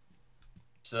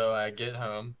 so I get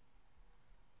home,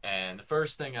 and the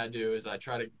first thing I do is I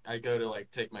go to like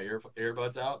take my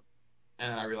earbuds out,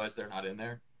 and then I realize they're not in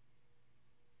there,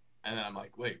 and then I'm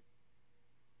like, wait,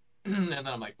 and then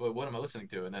I'm like, well, what am I listening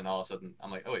to? And then all of a sudden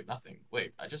I'm like, oh wait, nothing.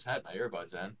 Wait, I just had my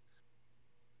earbuds in.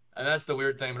 And that's the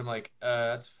weird thing, but I'm like,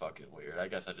 that's fucking weird. I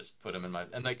guess I just put them in my,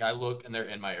 and like I look and they're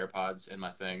in my AirPods in my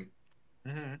thing.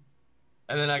 Mm-hmm.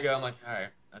 And then I go, I'm like, all right,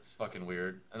 that's fucking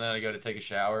weird. And then I go to take a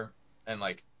shower and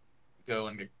like go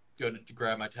to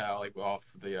grab my towel like off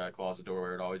the closet door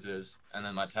where it always is. And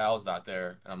then my towel's not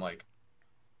there. And I'm like,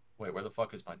 wait, where the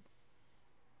fuck is my?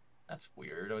 That's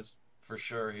weird. It was for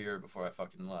sure here before I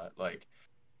fucking left. Like,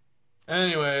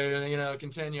 anyway,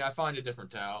 continue. I find a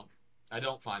different towel. I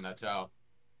don't find that towel.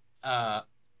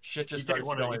 Shit just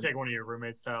starts going. You take one of your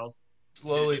roommate's towels.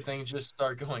 Slowly, things just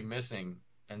start going missing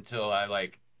until I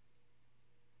like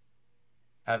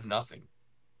have nothing.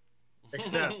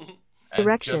 Except And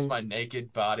Direction. just my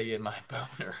naked body and my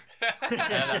boner.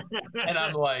 And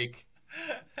I'm like,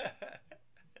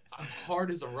 I'm hard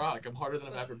as a rock. I'm harder than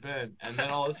I've ever been. And then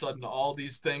all of a sudden, all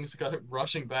these things got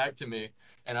rushing back to me.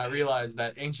 And I realized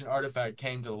that ancient artifact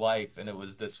came to life. And it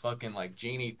was this fucking like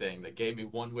genie thing that gave me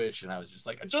one wish. And I was just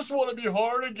like, I just want to be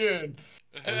hard again.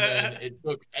 And then it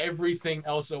took everything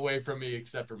else away from me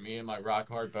except for me and my rock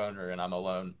hard boner. And I'm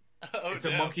alone. Oh, it's a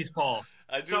damn. monkey's paw.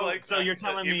 I do So- like so that. you're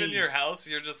telling even me- your house,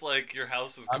 you're just like your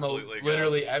house is I'm completely gone.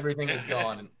 literally everything is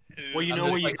gone. Well, you I'm know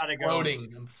just, where you like, gotta go.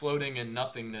 floating. I'm floating in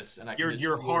nothingness, and I can just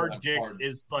Your feel hard that I'm dick hard.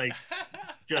 is like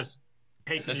just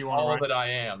taking That's you on a all ride. that I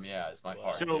am. Yeah, is my Wow.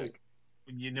 hard So- dick.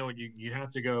 You know what? You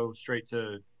have to go straight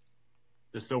to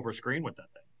the silver screen with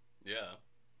that thing. Yeah.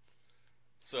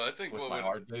 So I think With what my would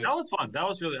hard dick. That was fun. That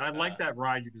was really. I Yeah. like that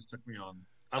ride you just took me on.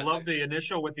 I I love think- the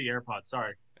initial with the AirPods.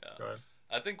 Sorry. Yeah. Go ahead.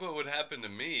 I think what would happen to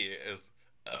me is,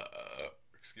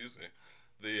 excuse me,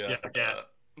 the Yeah, gas.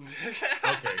 Okay.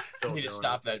 You still need to going.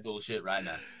 stop that bullshit right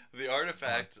now. the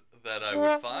artifact that I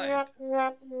would find,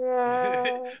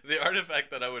 the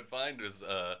artifact that I would find was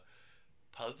a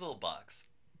puzzle box,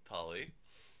 Polly,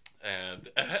 and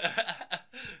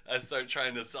I start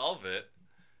trying to solve it,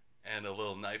 and a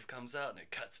little knife comes out and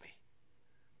it cuts me,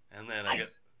 and then I get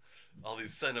Nice. all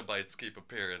these Cenobites keep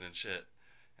appearing and shit,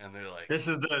 and they're like, This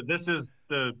is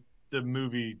the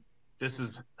movie. This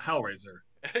is Hellraiser.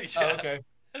 yeah, Oh, okay.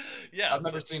 yeah, I've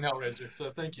never seen Hellraiser, so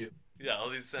thank you. Yeah, all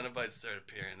these Cenobites start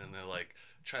appearing, and they're like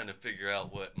trying to figure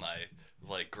out what my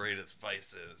like greatest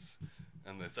vice is,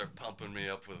 and they start pumping me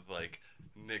up with like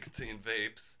nicotine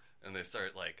vapes, and they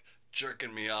start like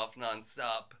jerking me off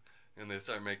nonstop, and they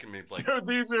start making me like So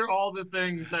these are all the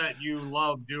things that you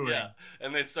love doing. yeah,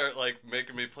 and they start like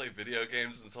making me play video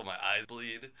games until my eyes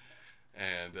bleed,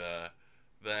 and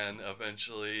then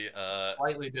eventually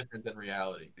Slightly different than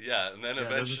reality. yeah, and then Yeah, it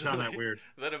eventually doesn't sound that weird.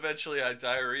 then eventually I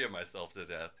diarrhea myself to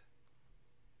death.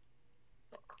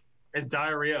 Is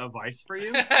diarrhea a vice for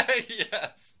you?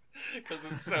 Yes, because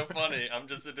it's so funny. I'm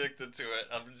just addicted to it.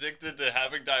 I'm addicted to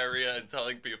having diarrhea and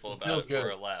telling people about it for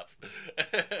a laugh.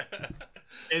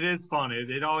 It is fun.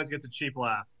 It always gets a cheap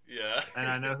laugh. Yeah. And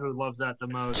I know who loves that the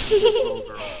most. This little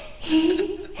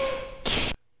girl.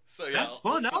 So yeah, That's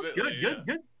fun. That was good.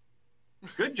 ultimately,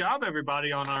 Good job,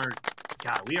 everybody, on our...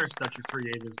 God, we are such a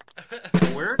creative...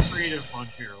 We're a creative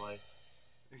bunch here. Like,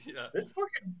 yeah. this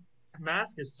fucking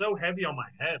mask is so heavy on my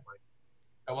head. Like,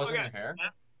 That wasn't Okay. your hair?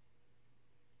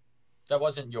 That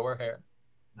wasn't your hair?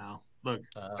 no. Look,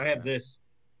 Okay. I have this.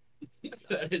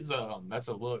 That is that's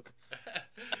a look.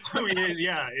 Oh,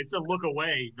 yeah, it's a look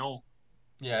away. No,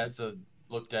 Yeah, it's a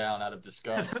look down out of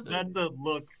disgust. that's a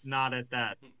look not at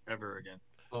that ever again.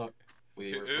 Look,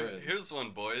 we were friends. Here's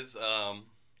one, boys.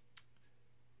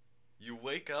 You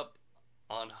wake up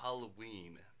on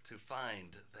Halloween to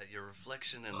find that your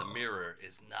reflection in the mirror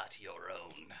is not your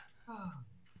own.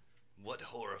 What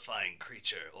horrifying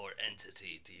creature or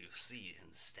entity do you see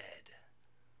instead?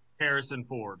 Harrison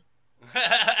Ford.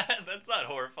 That's not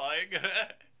horrifying.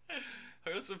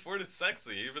 Harrison Ford is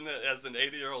sexy, even as an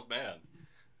 80-year-old man.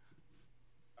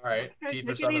 All right, Hey, Kiefer take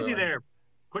it easy Sutherland. there.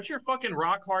 Put your fucking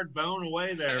rock hard bone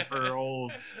away there for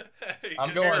old. I'm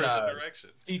Gives going, us a direction.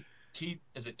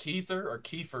 Is it Keither or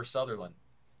Kiefer Sutherland?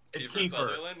 It's Kiefer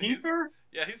Sutherland? Kiefer?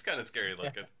 Yeah, he's kind of scary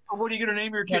looking. Oh, what are you gonna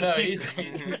name your No, kid? no, Kiefer?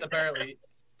 he's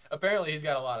apparently he's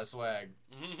got a lot of swag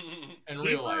in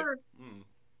real life. Kiefer? Mm.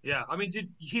 Yeah, I mean, dude,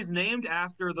 he's named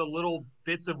after the little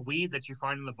bits of weed that you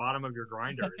find in the bottom of your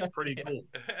grinder. It's pretty Yeah. cool.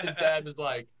 His dad was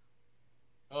like,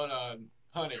 "Hold on,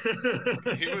 honey,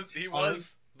 He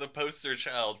was the poster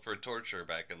child for torture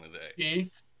back in the day.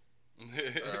 Keith."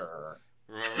 Remember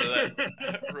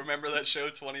that? Remember that show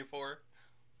 24?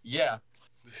 Yeah,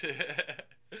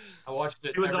 I watched it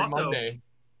It was every also- Monday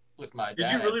with my Did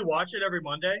dad you really watch it every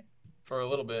Monday? for a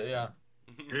little bit. Yeah,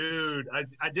 Dude,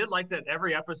 I did like that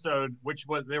every episode, which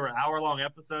was they were hour-long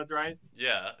episodes, right?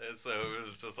 Yeah, and so it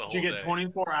was just a whole Did you get day.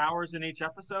 24 hours in each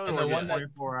episode, And or the was one it that-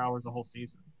 24 hours a whole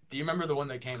season? do you remember the one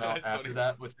that came out after 24.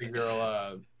 that with the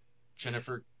girl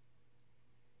Jennifer?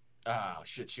 Oh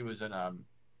shit, she was in It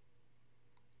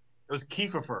was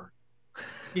Kiefer.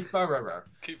 Kiefer.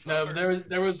 Keep No, going. but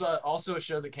there was also a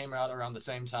show that came out around the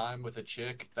same time with a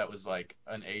chick that was like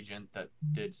an agent that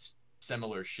did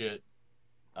similar shit.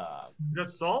 The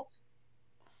Salt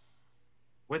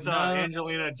with No.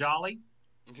 Angelina Jolie.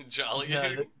 Jolly.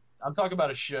 No, I'm talking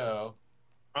about a show.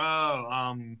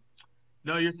 Oh,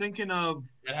 no, you're thinking of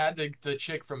It had the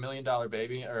chick from Million Dollar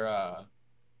Baby, or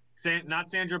not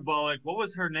Sandra Bullock. What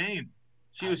was her name?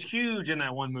 She was huge in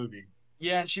that one movie.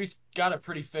 yeah, and she's got a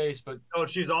pretty face, but Oh,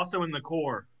 she's also in The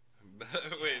Core.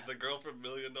 Wait, the girl from $1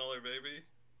 Million Baby?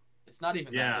 it's not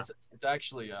even Yeah. that. It's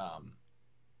actually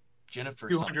Jennifer.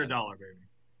 $200 something. baby.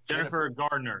 Jennifer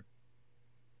Gardner.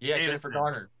 Yeah, Aniston. Jennifer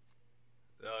Garner.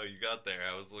 Oh, you got there.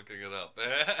 I was looking it up.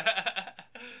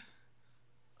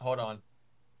 Hold on.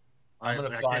 I I'm gonna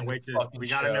can't find wait the to. fucking We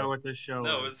gotta show. know what this show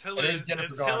No, is. it's Hillary. It is Jennifer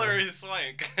It's Garner. Hillary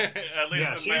Swank. At least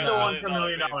Yeah, in she's My the one Million from Dollar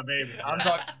Million Dollar Baby. I'm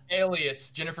talking Alias.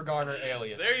 Jennifer Garner,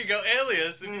 Alias. There you go,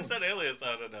 Alias. If you said Alias,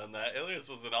 I would have known that. Alias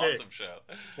was an awesome show.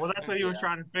 Well, that's what he was Yeah.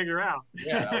 trying to figure out.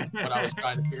 Yeah, that was what I was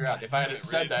trying to figure out. If I had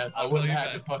said that, I I'll wouldn't call have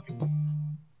you had to fucking.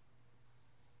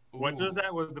 What Ooh. was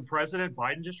that? Was the President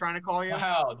Biden just trying to call you?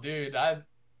 Wow, dude!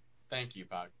 Thank you,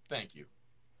 Pac. Thank you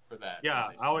for that. Yeah,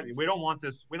 Nice, I would. nice. We don't want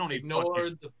this. We don't need Ignore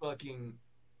fucking the fucking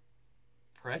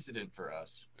president for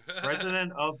us.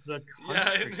 president of the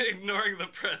Yeah, country. ignoring the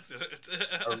president.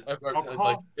 I'll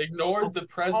call- ignore the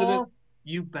president Call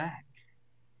you back.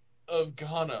 of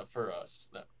Ghana for us.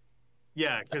 No,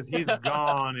 Yeah, because he's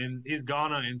gone in. He's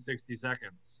gone in 60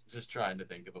 seconds. just trying to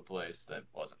think of a place that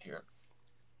wasn't here.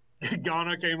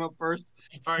 Ghana came up first.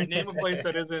 All right, name a place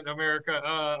that isn't America.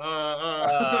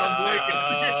 I'm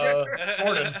blanking.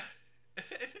 Gordon.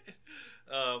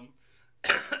 um,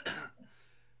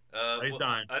 He's well,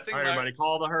 dying. I think All right, everybody,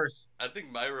 call the hearse. I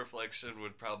think my reflection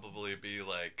would probably be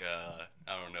like I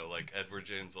don't know, like Edward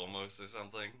James Olmos or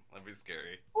something. That'd be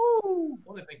scary. Woo! I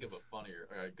want to think of a funnier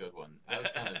or a good one. I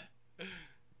was kind of.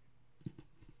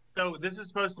 So this is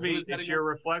supposed to be. Who's that It's again? your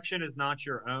reflection is not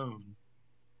your own.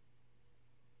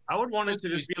 I would want it It's to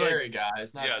supposed just to be be like, scary,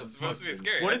 guys. Not Yeah, some it's supposed to be fucking-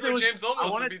 scary. What if it Edward was- James I Olmos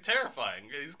wanted- would be terrifying.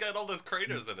 He's got all those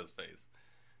craters in his face.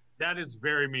 that is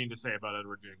very mean to say about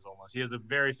Edward James Olmos. He has a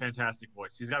very fantastic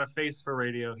voice. He's got a face for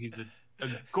radio. He's a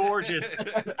gorgeous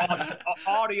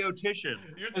audiotician.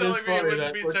 You're It telling is me it funny wouldn't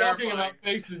that be we're terrifying. talking about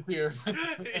faces here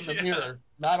in the Yeah. mirror,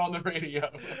 not on the radio.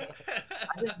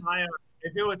 I think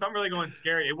if I'm really going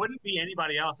scary, it wouldn't be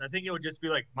anybody else. I think it would just be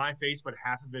like my face, but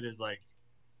half of it is like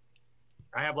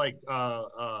I have like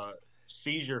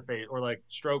seizure face or like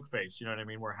stroke face. You know what I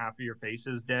mean? Where half of your face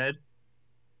is dead.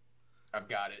 I've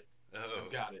got it. Oh.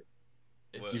 I've got it.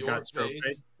 It's What? You've your got stroke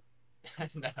face.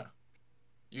 No.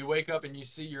 You wake up and you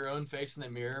see your own face in the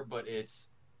mirror, but it's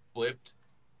flipped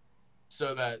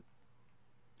so that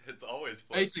It's always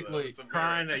flipped, Basically, though. It's a mirror.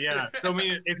 Trying to, yeah. So I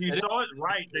mean, if you saw it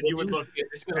right, then you would look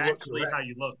it's gonna look actually correct. how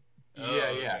you look. Yeah,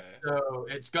 Oh, yeah. okay. So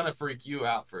it's gonna freak you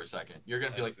out for a second. You're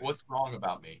gonna be I like, see. "What's wrong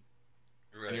about me?"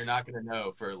 Right. And you're not gonna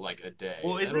know for like a day.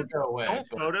 Well, It'll go away. Don't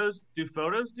but-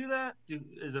 photos do that?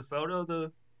 Is a photo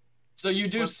the? So you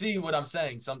do What- see what I'm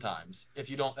saying sometimes. If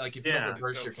you don't if you Yeah. don't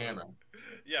reverse Go your for it. camera.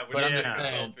 Yeah, when But you I'm take just a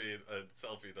saying-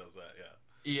 selfie does that, yeah.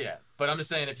 Yeah, but I'm just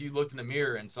saying if you looked in the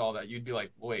mirror and saw that, you'd be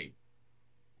like, "Wait,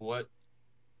 what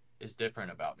is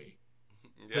different about me?"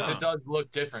 Because Yeah. it does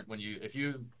look different when if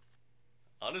you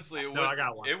Honestly, it No, would, I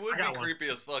got one. it would I be got one. creepy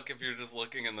as fuck if you're just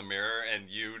looking in the mirror and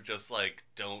you just, like,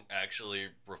 don't actually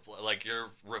reflect. Like, your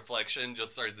reflection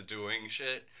just starts doing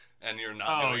shit and you're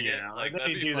not Oh, doing yeah. it. Like, They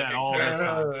that'd be do that fucking all the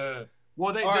terrifying. time. Well,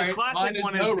 All the right, mine classic is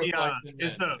one no is reflection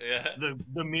is then. Yeah.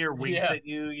 the mirror winks Yeah. at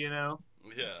you, you know.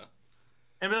 Yeah.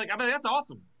 And be like, I mean, that's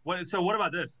awesome. So what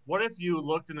about this? What if you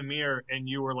looked in the mirror and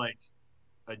you were like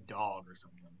a dog or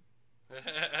something?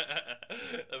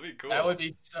 That'd be cool. that would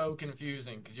be so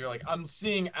confusing because you're like, I'm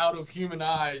seeing out of human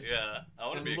eyes Yeah, I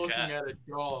want to and be a looking cat. at a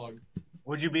dog.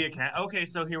 Would you be a cat? Okay,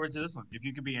 so here we're to this one. If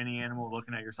you could be any animal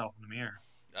looking at yourself in the mirror,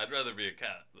 I'd rather be a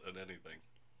cat than anything.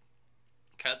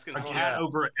 Cats can a sleep. cat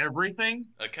over everything.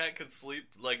 A cat could sleep.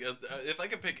 Like, if I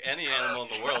could pick any animal in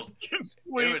the world, Can it sleep.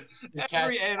 would. The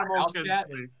Every cat's a animal house can cat?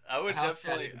 sleep. I would A house cat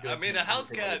definitely. is a good I mean, a thing. house That's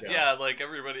the way cat. to go. Yeah, like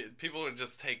everybody, people would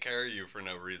just take care of you for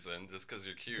no reason, just because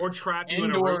you're cute. Or trap you in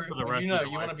a Indoor, room for the rest you of know,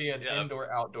 your you want life. to be an Yeah.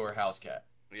 indoor-outdoor house cat.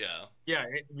 Yeah. Yeah,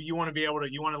 you want to be able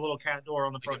to. You want a little cat door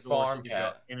on the Like front a door. farm so you can go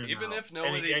cat. in and Even out. if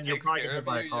nobody and you're takes probably care hit of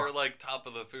by a you, car. you're like top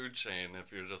of the food chain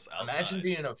if you're just outside. Imagine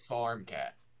being a farm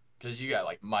cat because you got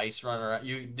like mice running around.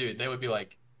 Dude, they would be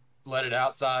like, let it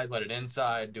outside, let it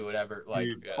inside, do whatever. Like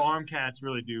Dude, yeah. farm cats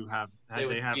really do have. they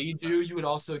would have. feed you. You would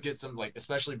also get some like,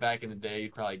 especially back in the day,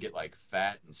 you'd probably get like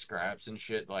fat and scraps and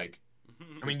shit. Like,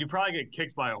 I mean, you probably get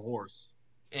kicked by a horse.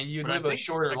 and you'd But I live a think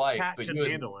shorter a life, cat but could you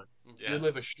would handle it. yeah. you'd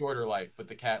live a shorter life, but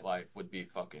the cat life would be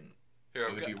fucking. Here,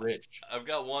 It would be rich. I've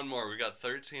got one more. We got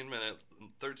 13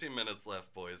 minutes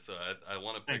left, boys. So I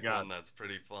want to Thank pick God. one that's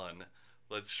pretty fun.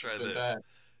 Let's try It's been this. bad.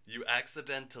 You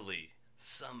accidentally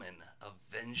summon a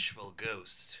vengeful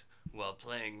ghost while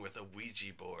playing with a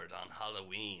Ouija board on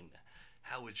Halloween.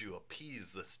 How would you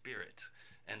appease the spirit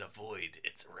and avoid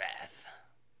its wrath?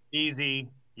 Easy.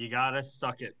 You gotta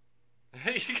suck it.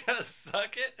 You gotta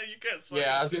suck it. You gotta suck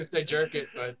Yeah, I it. was gonna say jerk it,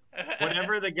 but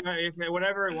Whatever the guy,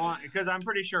 whatever it want, because I'm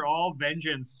pretty sure all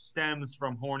vengeance stems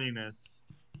from horniness.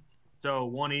 So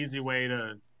one easy way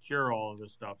to cure all of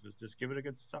this stuff is just give it a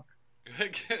good suck.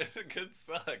 Good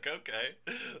suck. Okay,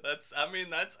 that's. I mean,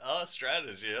 that's a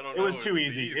strategy. I don't It know. was if too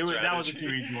it's easy. the That was a strategy.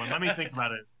 too easy one. Let me think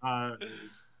about it.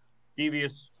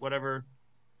 Devious, whatever.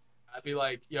 I'd be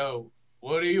like, yo,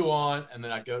 what do you want? And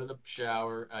then I'd go to the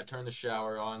shower, I'd turn the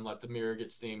shower on, let the mirror get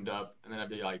steamed up, and then I'd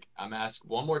be like, I'm asked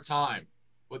one more time,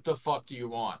 what the fuck do you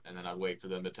want? And then I'd wait for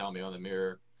them to tell me on the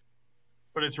mirror.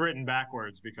 But it's written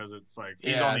backwards because it's like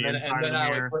he's Yeah, on the and inside of then the I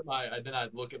mirror. would then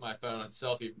I'd look at my phone and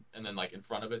selfie, and then like in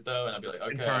front of it though, and I'd be like,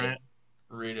 And okay, turn it.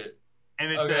 read it. And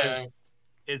it Okay.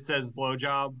 says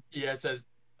blowjob. Yeah, it says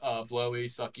blowy,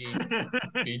 sucky,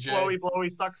 BJ. blowy,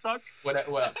 suck. What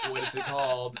is it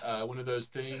called? One of those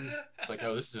things. It's like,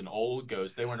 oh, this is an old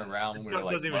ghost. They weren't around This when we were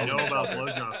ghost like doesn't even know blowing each about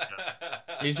other. blowjob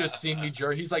yet. He's just seen me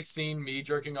jerk. He's like seen me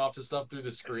jerking off to stuff through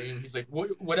the screen. He's like,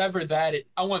 whatever that is,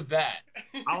 I want that.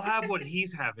 I'll have what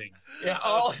he's having. Yeah,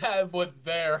 I'll have what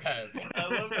they're having. I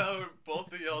love how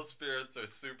both of y'all spirits are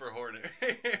super horny.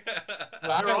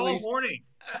 But I'm They're at all least, horny.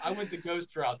 I went the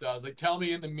ghost route though. I was like, tell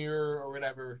me in the mirror or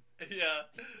whatever. Yeah,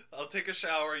 I'll take a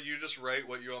shower. You just write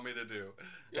what you want me to do.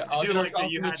 Yeah, I'll do jerk like that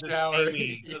off you in the had this shower.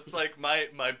 Amy. It's like my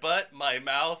butt, my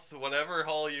mouth, whatever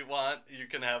hole you want, you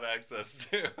can have access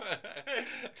to.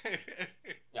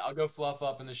 Yeah, I'll go fluff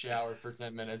up in the shower for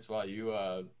 10 minutes while you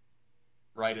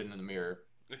write it in the mirror.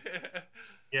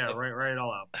 Yeah, write it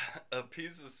all out.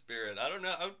 Appease the spirit. I don't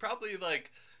know. I would probably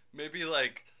like maybe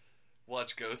like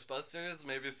watch Ghostbusters.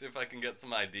 Maybe see if I can get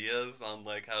some ideas on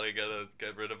like how to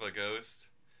get rid of a ghost.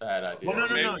 Bad idea. Well, no.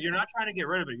 Maybe- You're not trying to get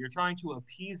rid of it. You're trying to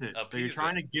appease it. So you're Appease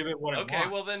trying it. to give it what it Okay,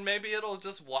 wants. well then maybe it'll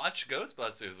just watch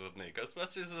Ghostbusters with me.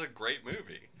 Ghostbusters is a great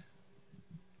movie.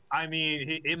 I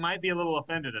mean, it might be a little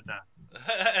offended at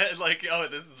that. Like, oh,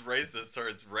 this is racist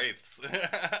towards wraiths.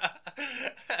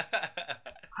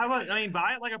 How about, I mean,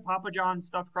 buy it like a Papa John's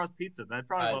stuffed crust pizza. I'd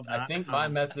probably love that. I think my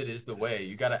method is the way.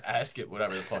 You gotta ask it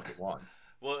whatever the fuck it wants.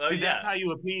 Well, See, yeah. that's how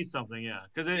you appease something, yeah.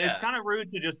 Because Yeah. it's kind of rude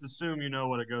to just assume you know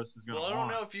what a ghost is going to Well, I want.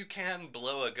 don't know if you can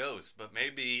blow a ghost, but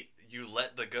maybe you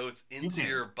let the ghost into can.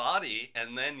 your body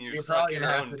and then you You're suck probably your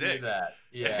gonna have own to dick. do that.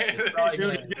 Yeah. It's probably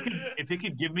Dude, gonna- if it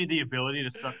could give me the ability to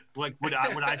suck, like, would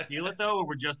I feel it though, or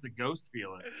would just the ghost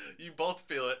feel it? You both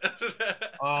feel it.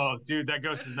 Oh, dude, that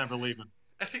ghost is never leaving.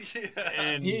 Yeah.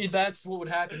 And That's what would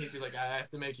happen. He'd be like, I have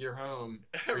to make your home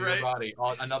or Right. your body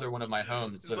another one of my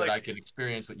homes so It's that like- I can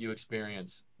experience what you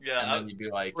experience. Yeah, And then you'd be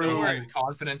like, Don't oh, worry. the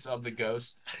confidence of the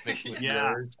ghost mixed with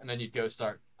Yeah. yours. And then you'd go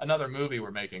start another movie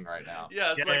we're making right now.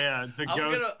 yeah, it's like the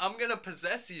ghost. I'm gonna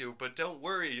possess you, but don't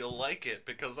worry, you'll like it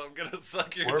because I'm gonna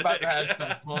suck your We're dick. about to have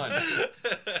some fun.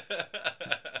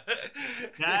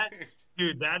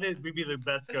 Dude, would be the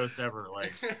best ghost ever.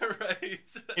 Like, right.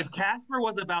 if Casper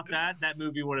was about that, that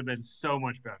movie would have been so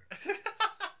much better.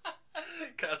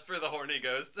 Casper the horny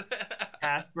ghost.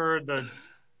 Casper, the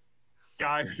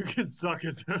guy who can suck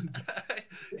his own.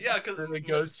 Yeah, because the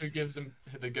ghost who gives him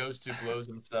the ghost who blows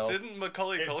himself. didn't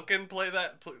Macaulay Culkin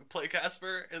play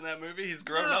Casper in that movie? He's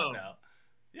grown No. up now.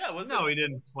 Yeah, was No, it? he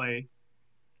didn't play.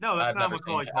 No, that's not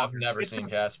Macaulay Culkin. I've never It's seen a-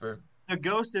 Casper. The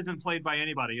ghost isn't played by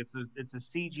anybody. It's a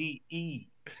CGE.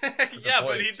 Yeah,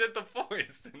 but he voice. did the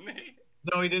voice, didn't he?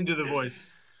 No, he didn't do the voice.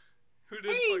 Who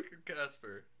did Hey. fucking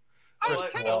Casper?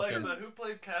 Christopher Walken. Alexa, who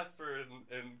played Casper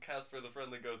in Casper the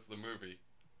Friendly Ghost, the movie?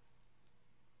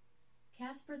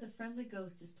 Casper the Friendly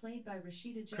Ghost is played by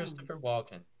Rashida Jones. Christopher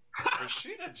Walken.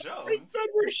 Rashida I Jones? said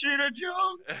Rashida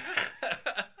Jones.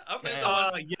 I mean,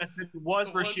 Damn. Yes, it was the one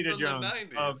Rashida from the Jones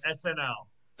 90s. of SNL.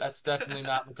 That's definitely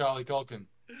not Macaulay Culkin.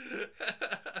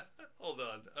 Hold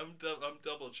on, I'm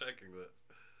double checking this.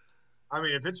 I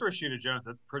mean, if it's Rashida Jones,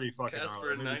 that's pretty fucking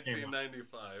Casper in gnarly. That movie came out.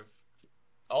 1995.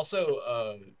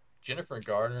 Also, Jennifer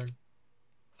Garner,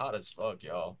 hot as fuck,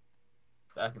 y'all.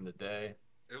 Back in the day.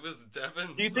 It was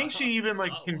Devin. Do you think she even can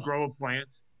Sawa. grow a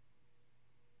plant?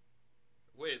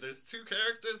 Wait, there's two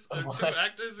characters or What? two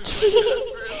actors who play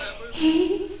Casper in that movie?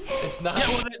 It's not. Yeah,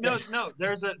 well, no.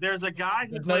 There's a guy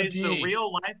who There's no plays the D.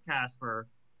 real life Casper,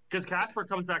 because Casper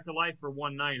comes back to life for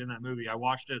one night in that movie. I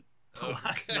watched it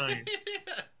last night.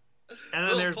 And then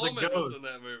Bill there's Pullman the was ghost. in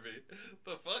that movie.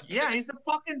 The fuck? Yeah, he's the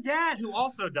fucking dad who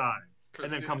also dies and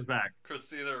then Christina- comes back.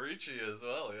 Christina Ricci as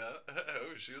well, yeah.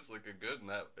 Oh, she was looking good in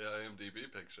that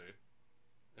IMDb picture.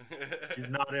 He's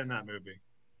not in that movie.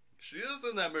 She is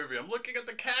in that movie. I'm looking at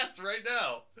the cast right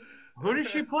now. Who does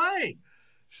she play?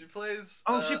 She plays.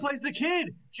 Oh, she plays the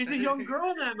kid. She's a young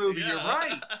girl in that movie. Yeah. You're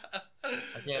right. I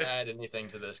can't add anything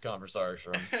to this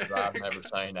conversation because I've never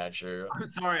seen that shit. I'm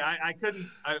sorry. I couldn't.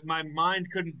 My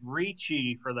mind couldn't reach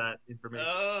you for that information.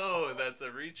 Oh, that's a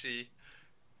Ricci.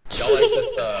 Y'all like this?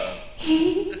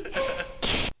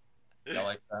 Y'all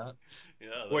like that? Yeah.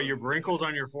 What, your wrinkles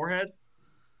on your forehead?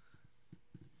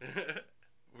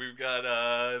 We've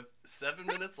got 7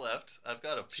 minutes left. I've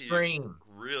got to pee Scream.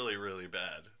 really, really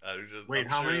bad. Wait,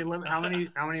 how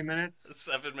many minutes?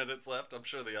 7 minutes left. I'm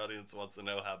sure the audience wants to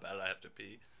know how bad I have to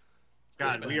pee.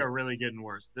 God, we are really getting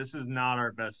worse. This is not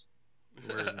our best.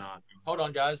 We're not. Hold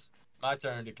on, guys. My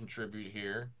turn to contribute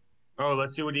here. Oh,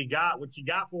 let's see what you got. What you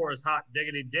got for us, hot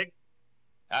diggity dick?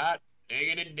 Hot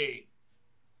diggity dick.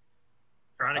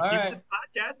 Trying to All keep right. the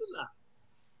podcast alive.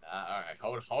 All right,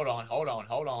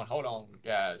 hold on,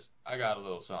 guys. I got a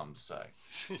little something to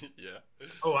say. Yeah.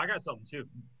 Oh, I got something too.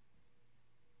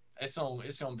 It's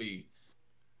gonna be.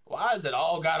 Why is it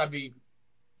all gotta be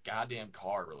goddamn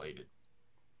car related?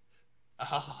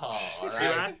 Oh, all You're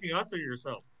right. asking us or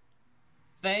yourself?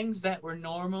 Things that were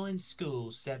normal in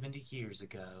school 70 years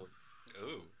ago.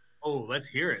 Ooh. Oh, let's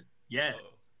hear it.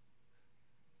 Yes.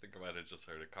 I think I might have just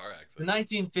heard a car The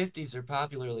accident. 1950s are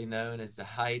popularly known as the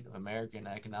height of American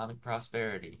economic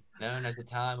prosperity, known as a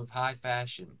time of high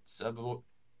fashion,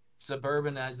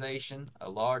 suburbanization, a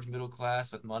large middle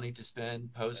class with money to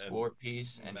spend, post-war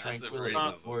peace, and massive tranquility.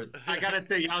 racism. For I gotta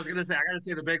say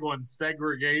the big one: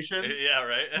 segregation. Yeah,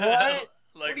 right? What?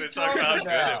 Like What are they're you talking about how talking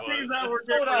good about? it Things was. that were Hold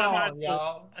different in high on, school.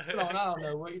 y'all. Hold on, I don't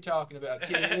know what you're talking about.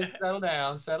 Kids,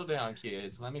 settle down,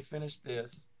 kids. Let me finish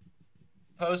this.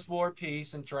 Post-war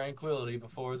peace and tranquility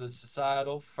before the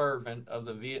societal fervent of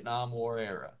the Vietnam War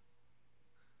era.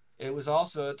 It was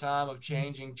also a time of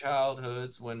changing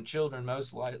childhoods when children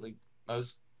mostly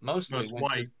Most went to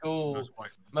white. school, Most white.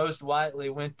 most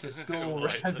widely went to school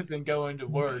White. rather than going to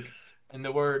work. And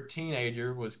the word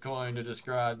teenager was coined to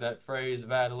describe that phase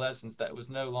of adolescence that was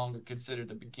no longer considered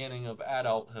the beginning of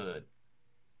adulthood.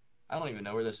 I don't even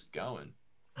know where this is going.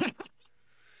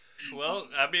 Well,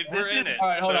 I mean, This we're in is- it, All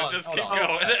right, hold so on, just hold keep on.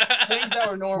 going. Things that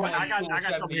were normal Wait, I in got- school I got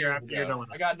 70 something here years after you're ago. done with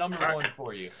I got number All right. one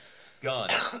for you.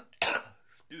 Guns.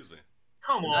 Excuse me.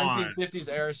 Come The on. 1950s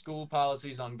era school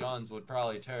policies on guns would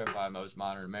probably terrify most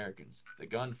modern Americans. The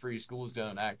Gun-Free School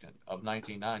Zone Act of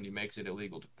 1990 makes it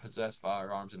illegal to possess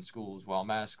firearms in schools, while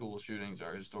mass school shootings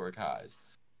are historic highs.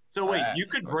 So wait, you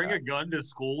could bring a gun to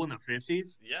school in the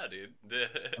 50s? Yeah, dude.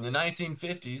 In the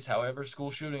 1950s, however,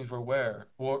 school shootings were rare,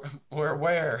 We're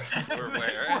where?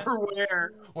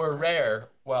 were rare,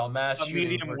 while mass A shootings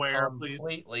medium were wear, please.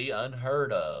 completely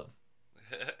unheard of.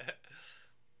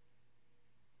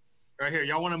 Right here.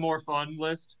 Y'all want a more fun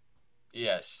list?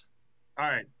 Yes. All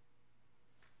right.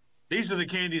 These are the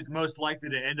candies most likely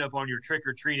to end up on your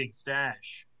trick-or-treating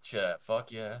stash.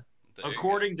 Fuck yeah. There you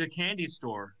According to Candy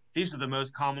Store, these are the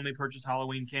most commonly purchased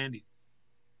Halloween candies.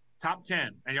 Top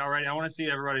 10. And y'all ready? I want to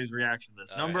see everybody's reaction to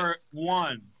this. All Number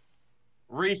 1,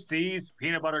 Reese's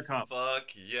Peanut Butter go. Cups. Fuck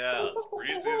yeah.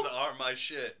 Reese's are my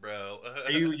shit, bro.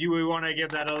 You want to give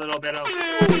that a little bit of...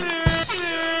 It's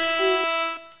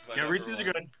my Yeah, number Reese's are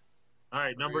one. good. All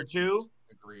right, number 2,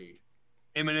 Agreed.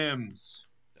 M&M's.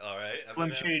 All right. Slim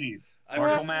M&Ms. Shady's. I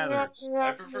Marshall prefer- Mathers.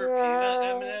 I prefer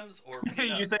peanut M&Ms or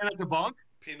peanut, You saying that's a bunk?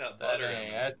 peanut That butter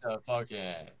ain't, M&Ms. that's a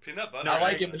fucking... Peanut butter. No, I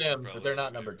like M&Ms M&Ms, are but they're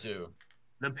not probably number my 2.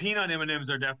 The peanut M&Ms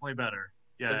are definitely better.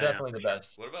 Yeah, They're yeah, definitely for the sure.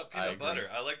 best. What about I peanut agree. butter?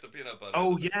 I like the peanut butter.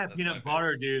 Oh M&Ms. yeah, That's peanut my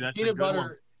butter, dude. That's Peanut a good butter,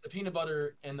 one. the peanut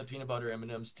butter and the peanut butter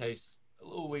M&Ms taste a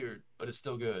little weird, but it's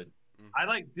still good. I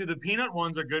like, dude. The peanut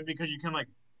ones are good because you can like.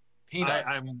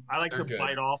 Peanuts. I like they're to good.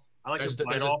 bite off. I like There's to the- bite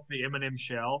there's a- off the M&M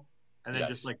shell and then Yes.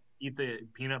 just like eat the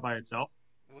peanut by itself.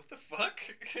 What the fuck?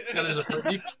 No, there's a- Why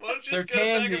don't you there just get a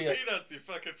can bag be of a- peanuts, you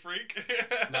fucking freak?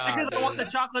 Nah, Because I want the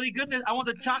dude. chocolatey goodness. I want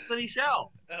the chocolatey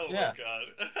shell. Oh Yeah. my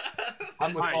god.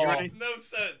 I'm with Alright, Paul. you That ready? makes no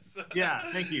sense. Yeah,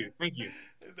 thank you. No,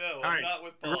 All I'm right, not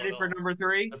with You Paul ready at for all. number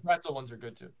 3? The pretzel ones are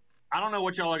good too. I don't know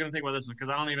what y'all are gonna think about this one because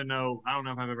I don't even know. I don't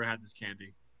know if I've ever had this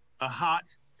candy. A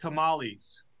hot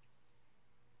tamales.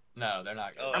 No, they're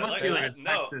not good. Oh, That I must like be that. like a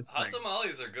No, Texas hot thing.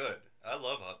 tamales are good. I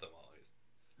love hot tamales.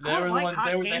 They I were the like ones hot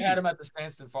they candy. had them at the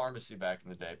Stanston Pharmacy back in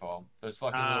the day, Paul. Those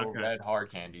fucking little Okay. red hard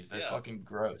candies. They're Yeah. fucking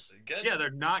gross. Get, Yeah, they're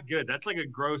not good. That's like a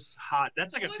gross hot.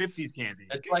 That's like What? a 50s candy.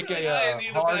 It's get like really high a and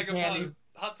eat hard bag of candy.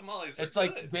 hot tamales. They're It's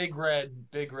like good. big red,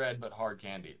 but hard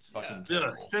candy. It's fucking Yeah.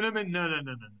 terrible. Ugh, cinnamon? No.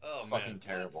 Oh, man. fucking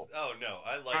terrible. Oh, no.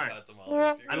 I like Alright. hot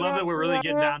tamales. You I guys- love that we're really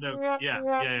getting down to yeah.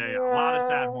 A lot of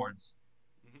sad horns.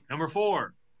 Mhm. Number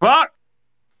 4. Fuck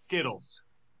Skittles.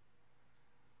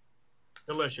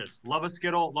 Delicious. Love a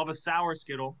Skittle. Love a sour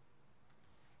Skittle.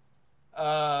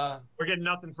 We're getting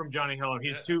nothing from Johnny Heller.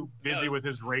 He's Yeah. too busy No, with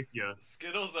his rapia.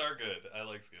 Skittles are good. I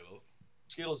like Skittles.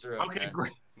 Skittles are Okay, okay.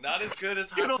 great. Not as good as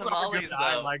hot Skittles are tamales, good. though.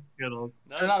 I like Skittles.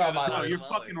 Not They're as not good on my as No, hot list. you're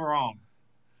tamales. fucking wrong.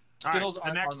 Skittles the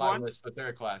aren't next on my one? list, but they're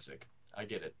a classic. I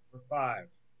get it. Number 5.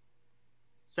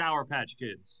 Sour Patch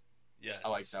Kids. Yes. I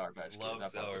like Sour Patch Kids. Love I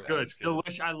fuck Sour with Good. Patch Kids.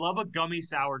 Delicious. I love a gummy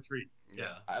sour treat.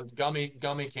 Yeah. Gummy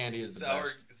candy is the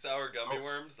best. Sour gummy Oh.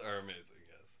 worms are amazing,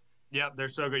 yes. Yep, they're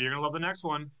so good. You're gonna love the next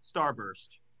one.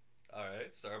 Starburst. Alright,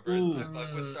 Starburst. Ooh. I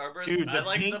fuck with Starburst. Dude, I the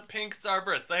like pink- the pink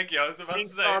Starburst. Thank you. I was about Pink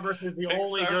to say. Starburst is the pink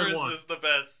only Starburst good one. is the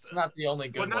best. It's not the only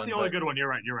good But not one. the only but good one. You're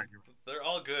right. They're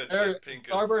all good. they're, but pink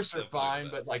is Starbursts are definitely fine, the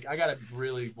but best. like I gotta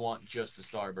really want just the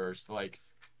Starburst. Like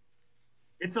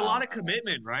It's a lot of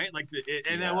commitment, right? Like,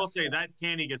 and I Yeah. will say that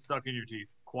candy gets stuck in your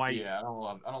teeth. Quite. yeah, I don't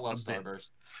love A bit. Starburst.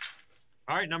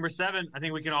 All right, number 7. I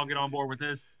think we can all get on board with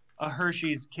this. A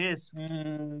Hershey's Kiss.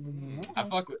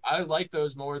 Mm. I like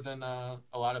those more than a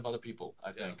lot of other people. I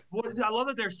Yeah. think Well, I love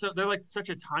that they're like such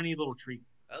a tiny little treat.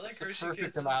 I like it's the Hershey perfect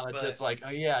Kisses, amount. but It's like, oh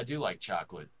yeah, I do like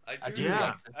chocolate. I I do do Yeah.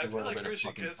 like just a I feel little like bit of Hershey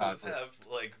fucking Kisses chocolate. have,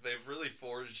 like, they've really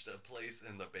forged a place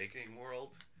in the baking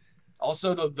world.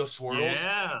 Also the swirls,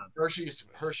 Yeah.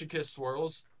 Hershey Kiss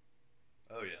swirls,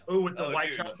 Oh, yeah. Oh, with the Oh, white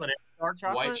dude. chocolate and dark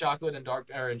chocolate. white chocolate and dark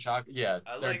or in chocolate. Yeah,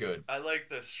 they're good. I like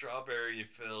the strawberry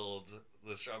cheese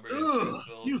Ugh,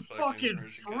 filled. you fucking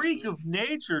Hershey freak Kisses. of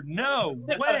nature! No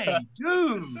way, Those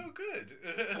dude. are so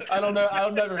good. I don't know.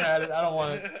 I've never had it. I don't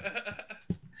want it.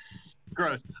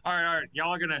 Gross. All right.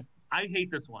 Y'all are gonna. I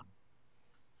hate this one.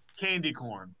 Candy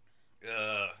corn.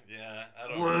 Yeah, I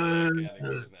don't What? really like candy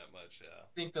corn that much. Yeah.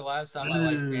 I think the last time I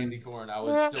liked candy corn, I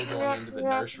was still going into the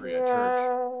nursery at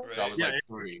church, so I was Yeah, like if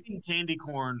 3. Eating candy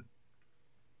corn,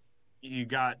 you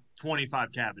got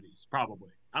 25 cavities, probably.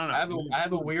 I don't know. I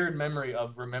have a weird memory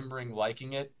of remembering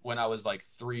liking it when I was like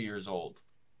 3 years old.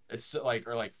 It's like,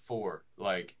 or like 4.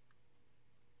 Like,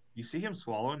 You see him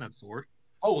swallowing that sword?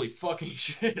 holy fucking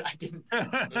shit! I didn't.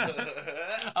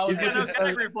 I was He's got no looking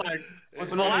gag so, reflex. what's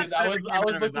The funny last is time I it came was out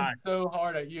of his looking eye. so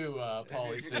hard at you,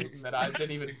 Paulie Satan, that I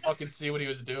didn't even fucking see what he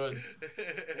was doing.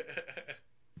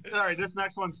 All right, this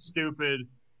next one's stupid.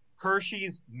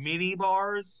 Hershey's mini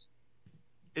bars.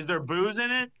 Is there booze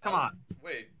in it? Come on.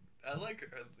 Wait, I like.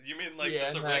 You mean like Yeah,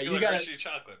 just a no, regular you gotta- Hershey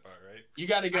chocolate bar, right? You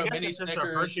got to I go guess mini it's just a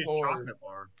Snickers Hershey's or chocolate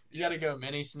bar. you got to go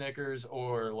mini Snickers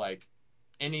or like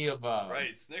any of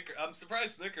Right, Snickers. I'm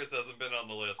surprised Snickers hasn't been on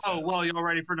the list. Oh, yet. well, y'all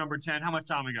ready for number 10? How much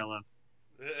time we got left?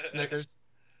 Snickers.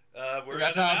 We're We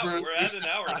got at an time hour. for- We're at an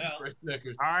hour time now. for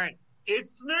Snickers. All right. It's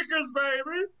Snickers,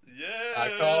 baby. Yeah.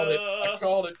 I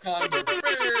called it kind of.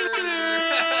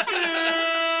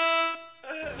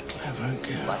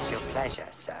 What's your pleasure,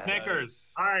 sir?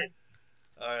 Snickers. All right.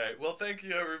 All right. Well, thank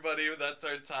you, everybody. That's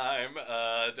our time.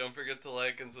 Don't forget to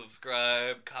like and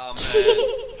subscribe, comment.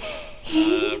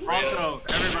 Also,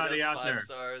 everybody rate us out 5 there.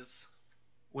 stars.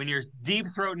 When you're deep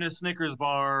throating a Snickers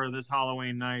bar this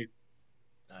Halloween night,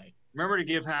 remember to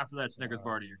give half of that Snickers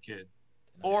bar to your kid.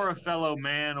 Or a fellow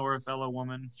man or a fellow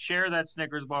woman. Share that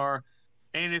Snickers bar.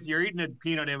 And if you're eating a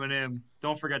peanut M&M,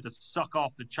 don't forget to suck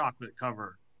off the chocolate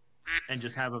cover and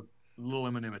just have a little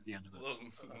M&M at the end of it. Little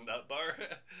nut bar.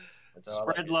 That's all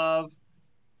I Spread like. love,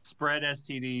 spread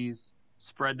STDs,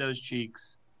 spread those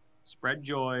cheeks, spread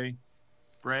joy,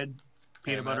 spread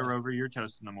peanut Amen. butter over your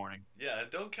toast in the morning. Yeah, and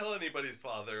don't kill anybody's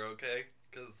father, okay?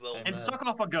 Because they'll Amen. And suck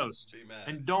off a ghost. be mad.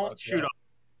 And don't Fuck shoot yeah. up.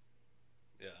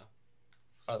 Yeah.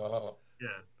 Yeah.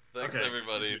 Thanks, Okay.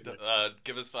 everybody.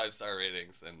 Give us 5-star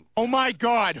ratings and Oh my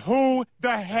god, who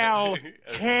the hell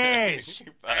cares?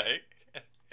 Bye.